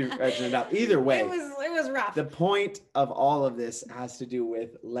 Let's keep writing it up. Either way, it was rough. The point of all of this has to do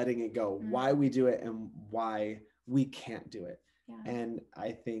with letting it go, why we do it and why we can't do it. Yeah. And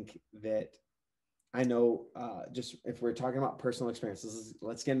I think that I know, just if we're talking about personal experiences,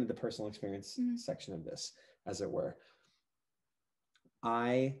 let's get into the personal experience section of this, as it were.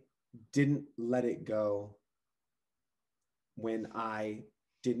 I didn't let it go when I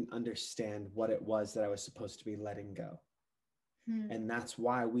didn't understand what it was that I was supposed to be letting go. And that's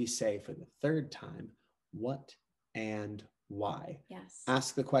why we say for the third time, what and why. Yes.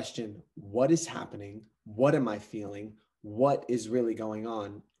 Ask the question, what is happening? What am I feeling? What is really going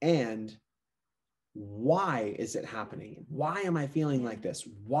on? And why is it happening? Why am I feeling like this?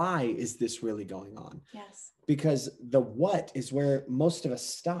 Why is this really going on? Yes. Because the what is where most of us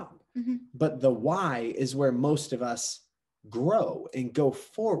stop, but the why is where most of us grow and go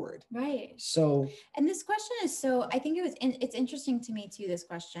forward. Right. So, and this question is I think it's interesting to me too, this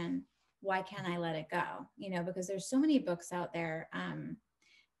question, why can't I let it go? Because there's so many books out there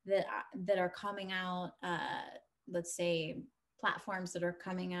that are coming out, let's say platforms that are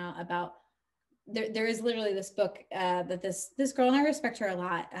coming out about, there is literally this book that this girl, and I respect her a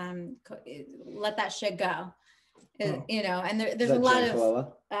lot, Let That Shit Go. And there's a lot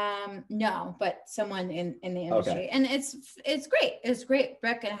of no, but someone in the industry, and it's great. It's great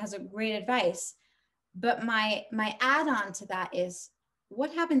book, and it has a great advice. But my add-on to that is,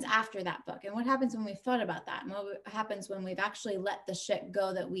 what happens after that book, and what happens when we've thought about that, and what happens when we've actually let the shit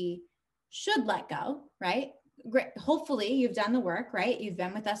go that we should let go, right? Great. Hopefully you've done the work, right? You've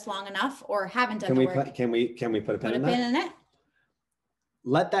been with us long enough, or haven't done the work. Can we put a pin in that? Put a pin in it.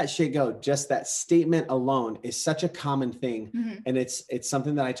 Let that shit go. Just that statement alone is such a common thing. Mm-hmm. And it's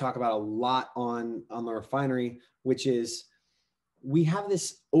something that I talk about a lot on the refinery, which is we have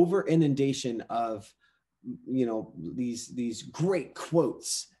this over inundation of, you know, these great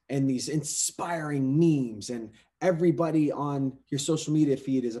quotes and these inspiring memes, and everybody on your social media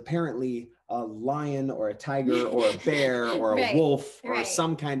feed is apparently a lion or a tiger or a bear or a wolf or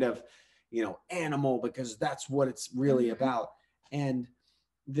some kind of, you know, animal, because that's what it's really about. And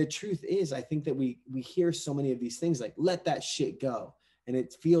the truth is, I think that we hear so many of these things like, let that shit go. And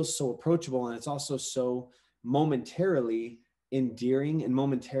it feels so approachable. And it's also so momentarily endearing and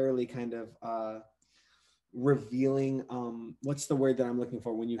momentarily kind of revealing. What's the word that I'm looking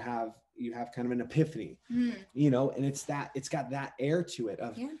for? When you have kind of an epiphany, you know, and it's got that air to it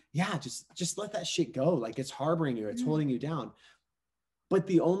of, just let that shit go. Like, it's harboring you, it's holding you down. But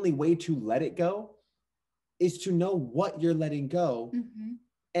the only way to let it go is to know what you're letting go.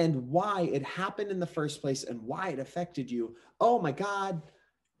 And why it happened in the first place and why it affected you. Oh my God.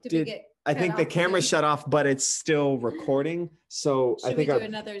 I think the camera shut off, but it's still recording. So Should we do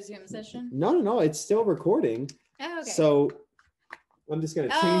another Zoom session? No, it's still recording. Oh, okay. So I'm just going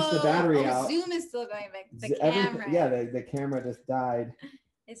to change the battery out. Zoom is still going back. The camera. Yeah, the camera just died.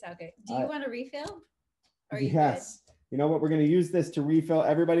 It's okay. Do you want a refill? Or yes. Good? You know what? We're going to use this to refill.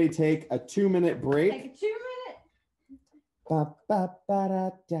 Everybody take a 2-minute break. Take a 2 minute.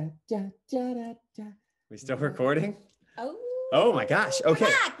 We still recording? Oh my gosh. Okay.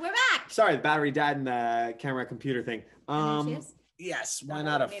 We're back. Sorry, the battery died in the camera computer thing. Yes, why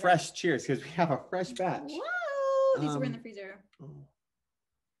not a fresh cheers? Because we have a fresh batch. Whoa. These were in the freezer.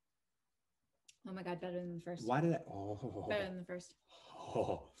 Oh my God, better than the first. Why did I? Better than the first.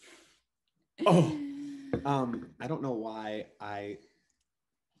 I don't know why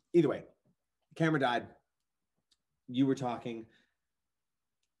either way, the camera died. You were talking.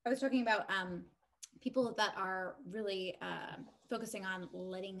 I was talking about people that are really focusing on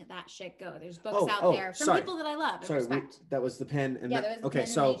letting that shit go. There's books out there from people that I love. That was the pen. And that was the pen,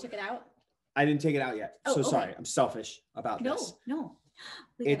 so you took it out. I didn't take it out yet. Sorry, I'm selfish about this. No.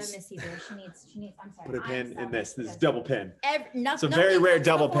 We got a Missy there. She needs. I'm sorry. Put a pin in this. This is double pin. It's a very rare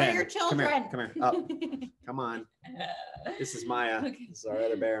double pin. Your children. Come here. Up. Come on. This is Maya. Okay. This is our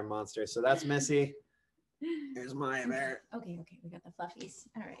other bear and monster. So that's Missy. Here's Maya bear. Okay. We got the fluffies.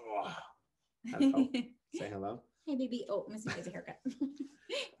 All right. Say hello. Hey, baby. Oh, Missy needs a haircut.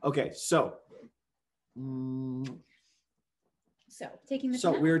 Okay. So taking the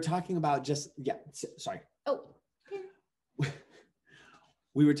So we were talking about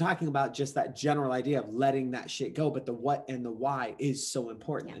we were talking about just that general idea of letting that shit go, but the what and the why is so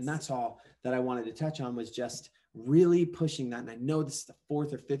important. Yes. And that's all that I wanted to touch on, was just really pushing that. And I know this is the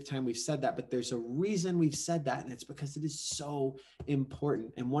 4th or 5th time we've said that, but there's a reason we've said that. And it's because it is so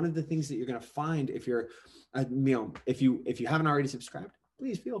important. And one of the things that you're going to find if you're, if you haven't already subscribed,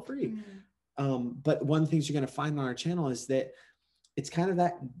 please feel free. But one of the things you're going to find on our channel is that it's kind of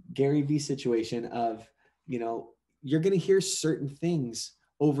that Gary Vee situation of, you're going to hear certain things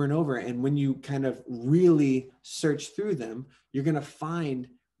over and over. And when you kind of really search through them, you're going to find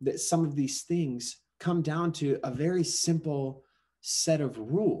that some of these things come down to a very simple set of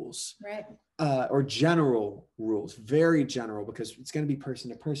rules, right? Or general rules, very general, because it's going to be person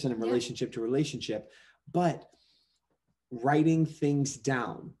to person and relationship to relationship, but writing things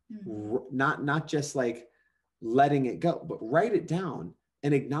down, not just like letting it go, but write it down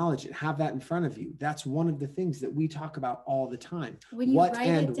and acknowledge it. Have that in front of you. That's one of the things that we talk about all the time. When you write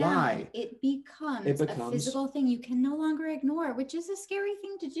it down, it becomes a physical thing you can no longer ignore, which is a scary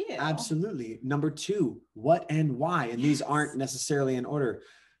thing to do. Absolutely. Number 2, what and why. And these aren't necessarily in order.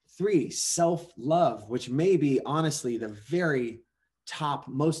 3, self-love, which may be honestly the very top,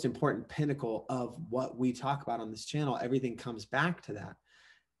 most important pinnacle of what we talk about on this channel. Everything comes back to that.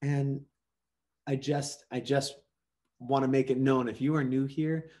 And I just want to make it known, if you are new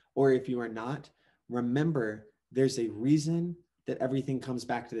here or if you are not, remember there's a reason that everything comes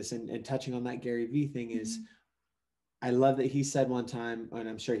back to this. And touching on that Gary Vee thing is, I love that he said one time, and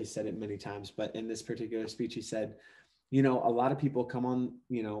I'm sure he said it many times, but in this particular speech, he said, a lot of people come on,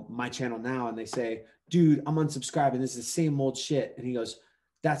 my channel now and they say, dude, I'm unsubscribing. This is the same old shit. And he goes,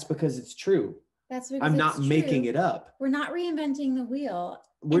 that's because it's true. That's because I'm not making it up. We're not reinventing the wheel.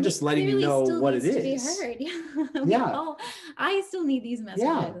 we're just letting you know what it is. To be heard. Yeah. Yeah. I still need these messages.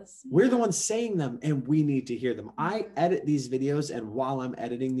 Yeah. We're the ones saying them and we need to hear them. I edit these videos, and while I'm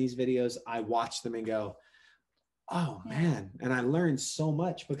editing these videos, I watch them and go, oh man. And I learned so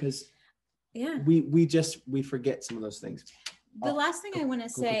much because we forget some of those things. The last thing I want to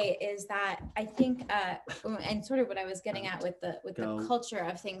say is that I think, and sort of what I was getting at with the culture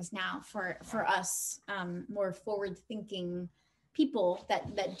of things now for us, more forward thinking people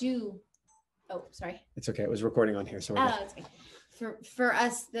that do. Oh, sorry. It's okay. It was recording on here. So it's okay. For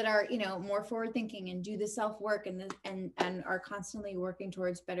us that are, more forward thinking and do the self work and are constantly working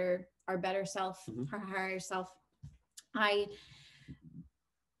towards our better self, our higher self. I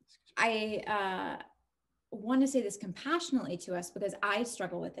want to say this compassionately to us because I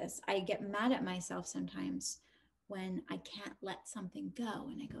struggle with this. I get mad at myself sometimes when I can't let something go.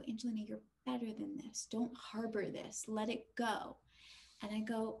 And I go, Angelina, you're better than this. Don't harbor this. Let it go. And I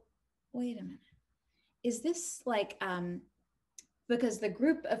go, wait a minute. Is this like, because the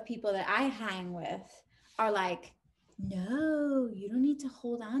group of people that I hang with are like, no, you don't need to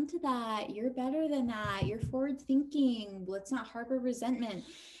hold on to that. You're better than that. You're forward thinking. Let's not harbor resentment.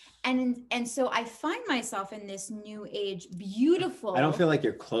 And so I find myself in this new age, beautiful. I don't feel like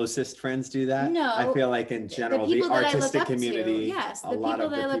your closest friends do that. No. I feel like in general, the artistic community. Yes. The people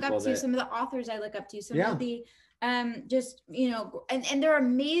that I look up to, some of the authors I look up to, some of the, just, and they're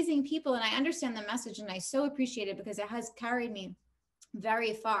amazing people. And I understand the message and I so appreciate it because it has carried me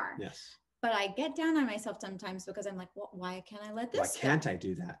very far. Yes. But I get down on myself sometimes because I'm like, well, why can't I let this go? Why can't I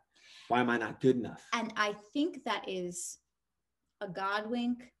do that? Why am I not good enough? And I think that is a God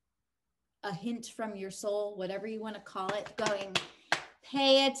wink, a hint from your soul, whatever you want to call it, going,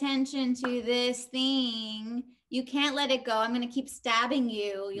 pay attention to this thing. You can't let it go. I'm going to keep stabbing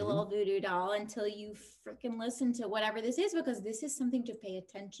you, you little voodoo doll, until you freaking listen to whatever this is, because this is something to pay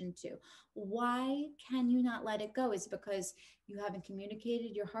attention to. Why can you not let it go? Is it because you haven't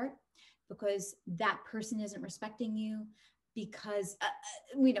communicated your heart? Because that person isn't respecting you? Because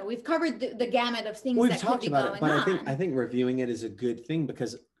we've covered the gamut of things that could be going on. But I think reviewing it is a good thing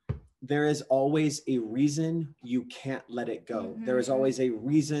because there is always a reason you can't let it go. There is always a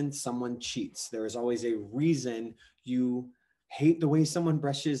reason someone cheats. There is always a reason you hate the way someone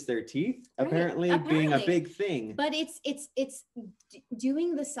brushes their teeth, apparently being a big thing. But it's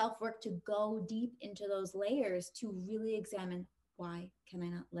doing the self-work to go deep into those layers to really examine, why can I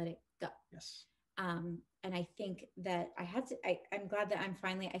not let it go? Yes. And I think that I'm glad that I'm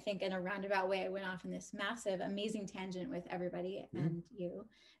finally, I think in a roundabout way, I went off in this massive, amazing tangent with everybody and you,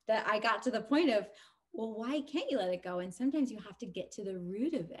 that I got to the point of, well, why can't you let it go? And sometimes you have to get to the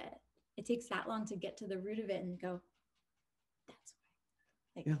root of it. It takes that long to get to the root of it and go, that's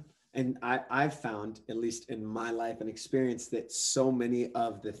why. And I've found, at least in my life and experience, that so many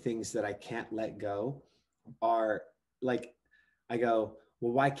of the things that I can't let go are like, I go,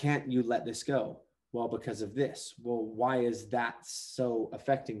 well, why can't you let this go? Well, because of this. Well, why is that so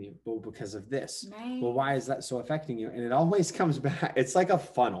affecting you? Well, because of this. Right. Well, why is that so affecting you? And it always comes back. It's like a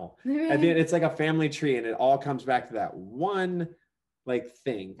funnel. Right. At the end, it's like a family tree, and it all comes back to that one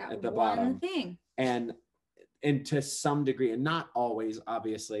thing at the bottom. Thing. And to some degree, and not always,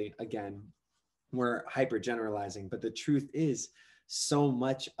 obviously, again, we're hyper generalizing, but the truth is so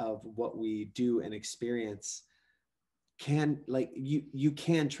much of what we do and experience can, you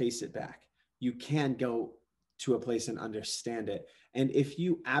can trace it back. You can go to a place and understand it. And if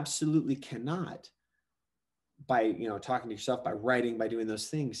you absolutely cannot, by talking to yourself, by writing, by doing those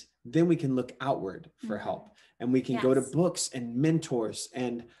things, then we can look outward for help, and we can go to books and mentors.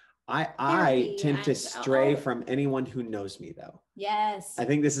 And I tend to stray from anyone who knows me, though. Yes. I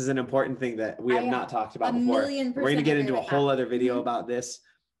think this is an important thing that we have not talked about before. We're going to get into a whole other video about this,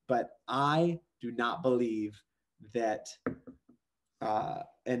 but I do not believe that,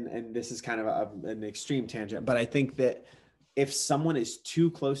 and this is kind of an extreme tangent, but I think that if someone is too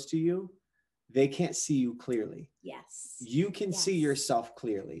close to you, they can't see you clearly. Yes. You can see yourself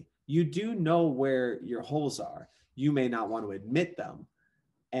clearly. You do know where your holes are. You may not want to admit them,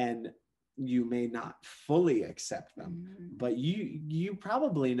 and you may not fully accept them, but you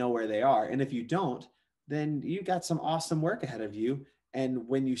probably know where they are. And if you don't, then you got some awesome work ahead of you. And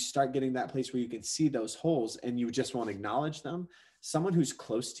when you start getting that place where you can see those holes and you just won't acknowledge them, someone who's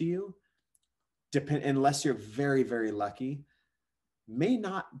close to you, unless you're very, very lucky, may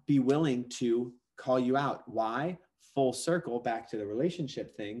not be willing to call you out. Why? Full circle back to the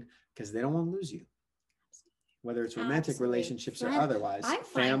relationship thing, because they don't want to lose you. Whether it's romantic relationships or otherwise. I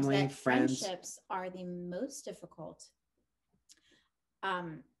find that friendships are the most difficult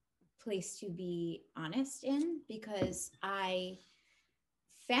place to be honest in, because I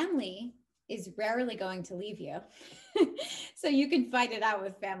family is rarely going to leave you. So you can fight it out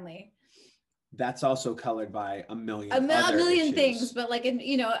with family. That's also colored by a million A other million issues. things, but like,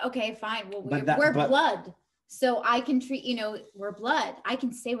 you know, okay, fine. Well, we're But blood. So I can treat, you know, we're blood. I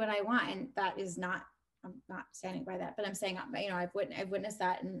can say what I want. And that is not, I'm not standing by that, but I'm saying, you know, I've witnessed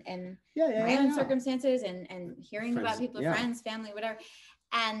that and my own circumstances and hearing friends, about people, friends, family, whatever.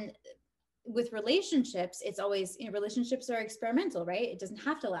 And with relationships, it's always, you know, relationships are experimental, right? It doesn't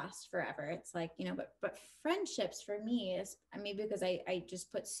have to last forever. It's like, you know, but friendships for me is, I mean, because I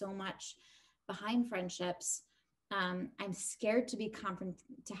just put so much behind friendships. I'm scared to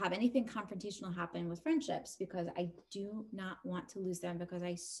to have anything confrontational happen with friendships, because I do not want to lose them, because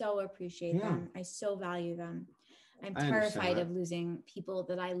I so appreciate them. I so value them. I'm terrified of losing people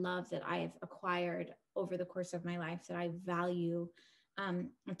that I love, that I've acquired over the course of my life, that I value. I'm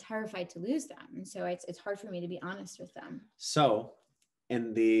terrified to lose them. And so it's hard for me to be honest with them. So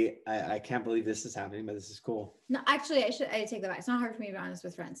I can't believe this is happening, but this is cool. No, actually, I take that back. It's not hard for me to be honest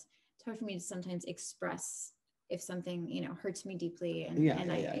with friends. It's hard for me to sometimes express if something, you know, hurts me deeply. And, you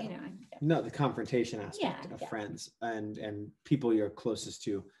know, no, the confrontation aspect of friends and people you're closest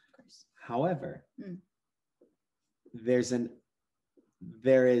to. Of course. However,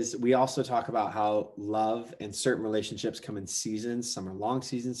 we also talk about how love and certain relationships come in seasons. Some are long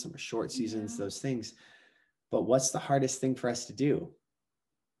seasons, some are short seasons, those things. But what's the hardest thing for us to do?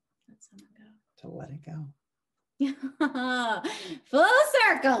 Let someone go. To let it go. Full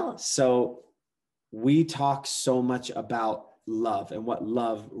circle. So we talk so much about love and what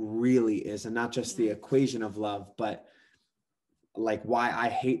love really is, and not just the equation of love, but like why I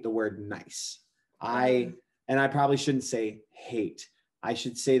hate the word nice. And I probably shouldn't say hate. I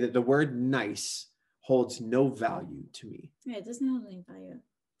should say that the word nice holds no value to me. Yeah, it doesn't hold any value.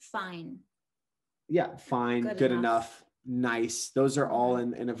 Fine. Yeah, fine, good enough, nice. Those are all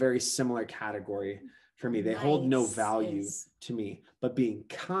in a very similar category for me. They hold no value to me. But being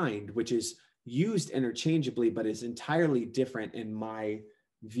kind, which is used interchangeably, but is entirely different in my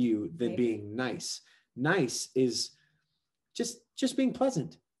view than being nice. Nice is just being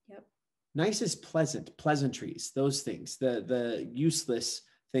pleasant. Yep. Nice is pleasant, pleasantries, those things, the useless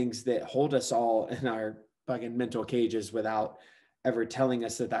things that hold us all in our fucking mental cages without ever telling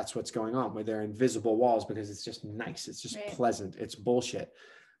us that that's what's going on, where they're invisible walls, because it's just nice. It's just pleasant. It's bullshit.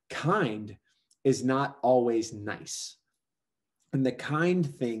 Kind is not always nice. And the kind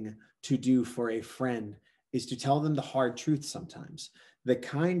thing to do for a friend is to tell them the hard truth sometimes. The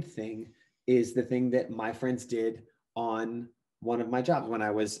kind thing is the thing that my friends did on one of my jobs. When I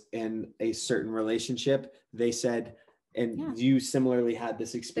was in a certain relationship, they said, and you similarly had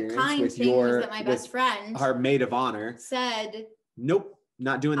this experience with my best friend, our maid of honor, said, nope,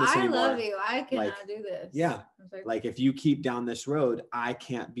 not doing this anymore. I love you. I cannot do this. Yeah. Like if you keep down this road, I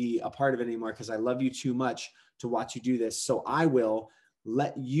can't be a part of it anymore, because I love you too much to watch you do this. So I will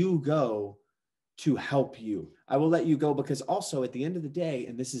let you go to help you. I will let you go because also at the end of the day,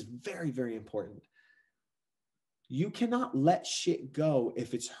 and this is very, very important, you cannot let shit go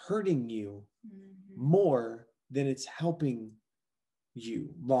if it's hurting you more than it's helping you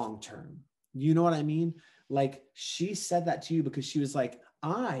long term. You know what I mean? Like she said that to you because she was like,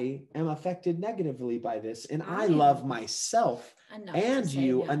 I am affected negatively by this, and I love myself and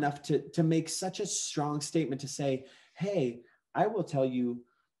you enough to make such a strong statement to say, hey, I will tell you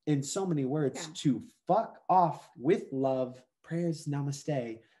in so many words to fuck off with love, prayers,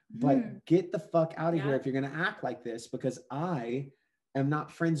 namaste, but get the fuck out of here if you're going to act like this, because I am not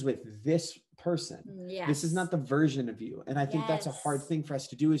friends with this person. This is not the version of you. And I think that's a hard thing for us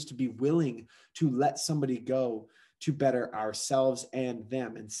to do, is to be willing to let somebody go to better ourselves and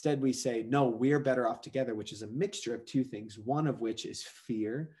them. Instead, we say, no, we're better off together, which is a mixture of two things. One of which is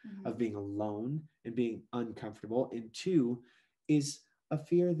fear of being alone and being uncomfortable. And two is a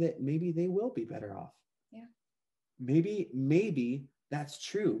fear that maybe they will be better off. Yeah. Maybe that's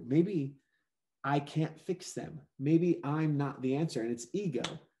true. Maybe I can't fix them. Maybe I'm not the answer, and it's ego.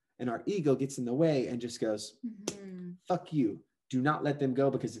 And our ego gets in the way and just goes, fuck you. Do not let them go,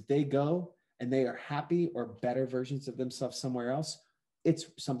 because if they go and they are happy or better versions of themselves somewhere else, it's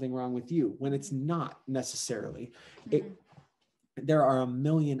something wrong with you, when it's not necessarily. There are a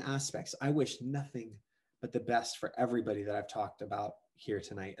million aspects. I wish nothing but the best for everybody that I've talked about here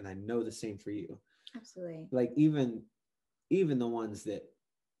tonight. And I know the same for you. Absolutely. Like even the ones that,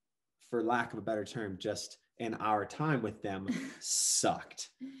 for lack of a better term, just in our time with them sucked.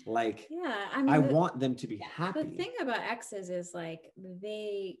 Like, I want them to be happy. The thing about exes is like,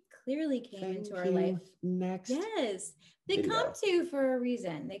 they clearly came into our life. Next. Yes. They come to you for a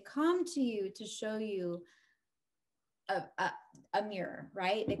reason. They come to you to show you a mirror,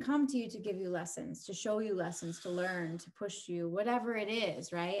 right? They come to you to give you lessons, to show you lessons, to learn, to push you, whatever it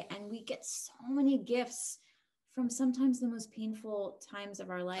is, right? And we get so many gifts from sometimes the most painful times of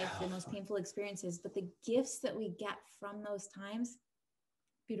our life, the most painful experiences, but the gifts that we get from those times,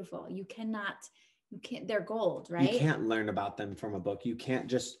 beautiful. You can't, they're gold, right? You can't learn about them from a book. You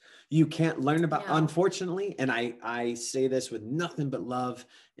can't learn about, unfortunately, and I say this with nothing but love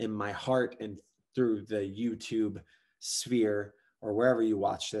in my heart and through the YouTube sphere or wherever you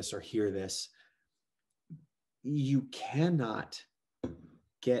watch this or hear this, you cannot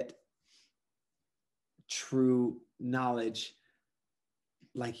get true knowledge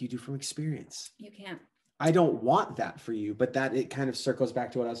like you do from experience. You can't. I don't want that for you, but that it kind of circles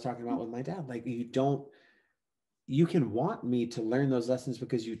back to what I was talking about with my dad. Like you can want me to learn those lessons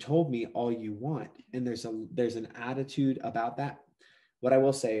because you told me all you want. And there's an attitude about that. What I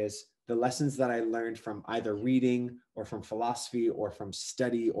will say is the lessons that I learned from either reading or from philosophy or from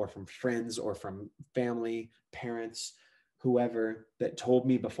study or from friends or from family, parents, whoever that told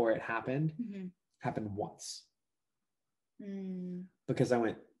me before it happened, happened once. Because I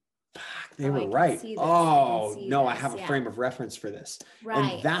went, fuck, they were right. I have a frame of reference for this.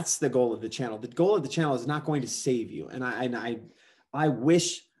 Right. And that's the goal of the channel. The goal of the channel is not going to save you. And I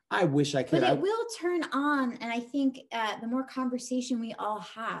wish I could. But it will turn on. And I think the more conversation we all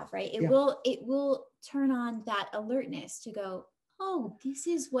have, right, it will turn on that alertness to go, oh, this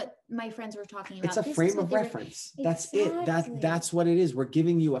is what my friends were talking about. It's a frame of reference. That's it. That's what it is. We're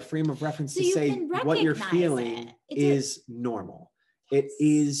giving you a frame of reference to say what you're feeling is normal. It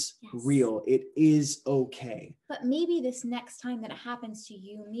is real. It is okay. But maybe this next time that it happens to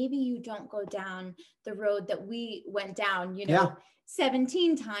you, maybe you don't go down the road that we went down,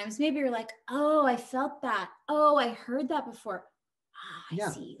 17 times. Maybe you're like, oh, I felt that. Oh, I heard that before. I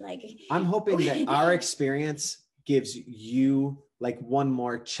see. Like, I'm hoping that our experience gives you like one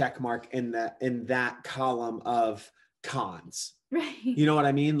more check mark in that column of cons. Right. You know what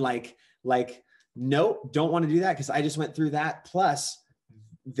I mean? Like, nope, don't want to do that because I just went through that. Plus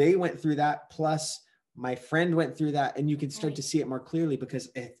they went through that. Plus my friend went through that. And you can start to see it more clearly because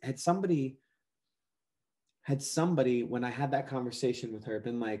had somebody, when I had that conversation with her,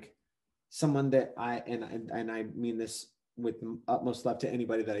 been like someone that I mean this with utmost love to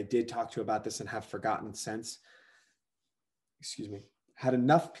anybody that I did talk to about this and have forgotten since, had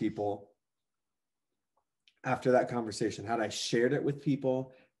enough people after that conversation, had I shared it with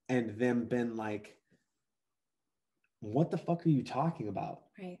people and them been like, what the fuck are you talking about?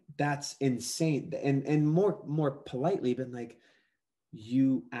 Right. That's insane. And more politely been like,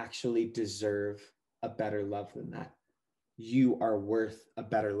 you actually deserve a better love than that. You are worth a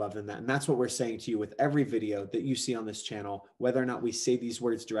better love than that. And that's what we're saying to you with every video that you see on this channel, whether or not we say these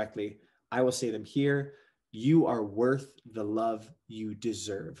words directly, I will say them here. You are worth the love you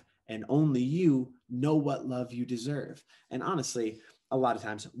deserve. And only you know what love you deserve. And honestly, a lot of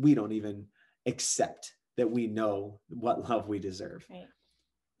times we don't even accept that we know what love we deserve. Right.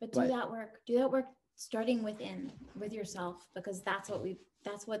 But do that work starting with yourself, because that's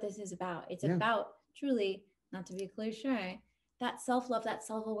what this is about. It's about truly, not to be cliche, that self-love, that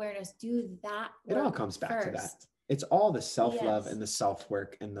self-awareness. Do that work. It all comes back to that. It's all the self-love and the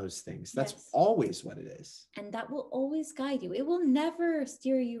self-work and those things. That's always what it is. And that will always guide you. It will never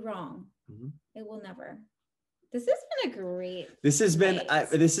steer you wrong. It will never. This has been a great. This has been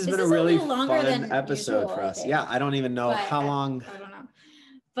a really fun episode for us. Yeah, I don't even know how long. I don't know,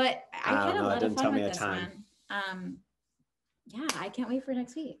 but I had a lot of fun with this one. Yeah, I can't wait for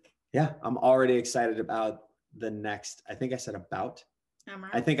next week. Yeah, I'm already excited about the next. I think I said about.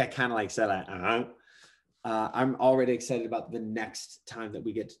 I think I kind of like said I'm already excited about the next time that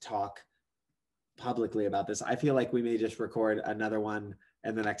we get to talk publicly about this. I feel like we may just record another one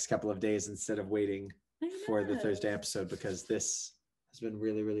in the next couple of days instead of waiting for the Thursday episode, because this has been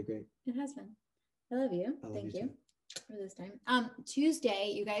really, really great. It has been. I love you. Thank you for this time.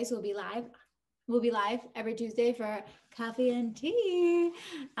 Tuesday, you guys will be live. We'll be live every Tuesday for coffee and tea.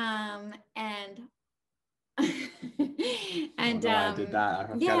 I did that.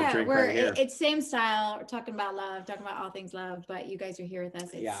 I've got a drink right here. It's same style. We're talking about love, talking about all things love, but you guys are here with us.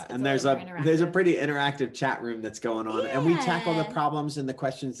 And there's a pretty interactive chat room that's going on, and we tackle the problems and the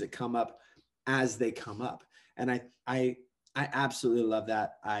questions that come up as they come up. And I absolutely love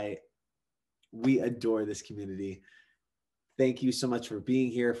that. We adore this community. Thank you so much for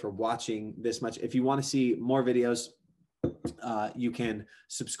being here, for watching this much. If you want to see more videos, you can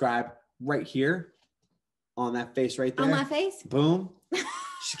subscribe right here on that face right there. On my face? Boom.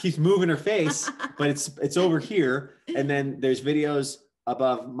 She keeps moving her face, but it's over here. And then there's videos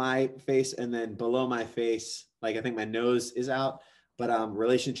above my face and then below my face. Like I think my nose is out, but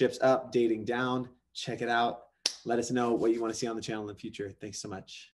relationships up, dating down. Check it out. Let us know what you want to see on the channel in the future. Thanks so much.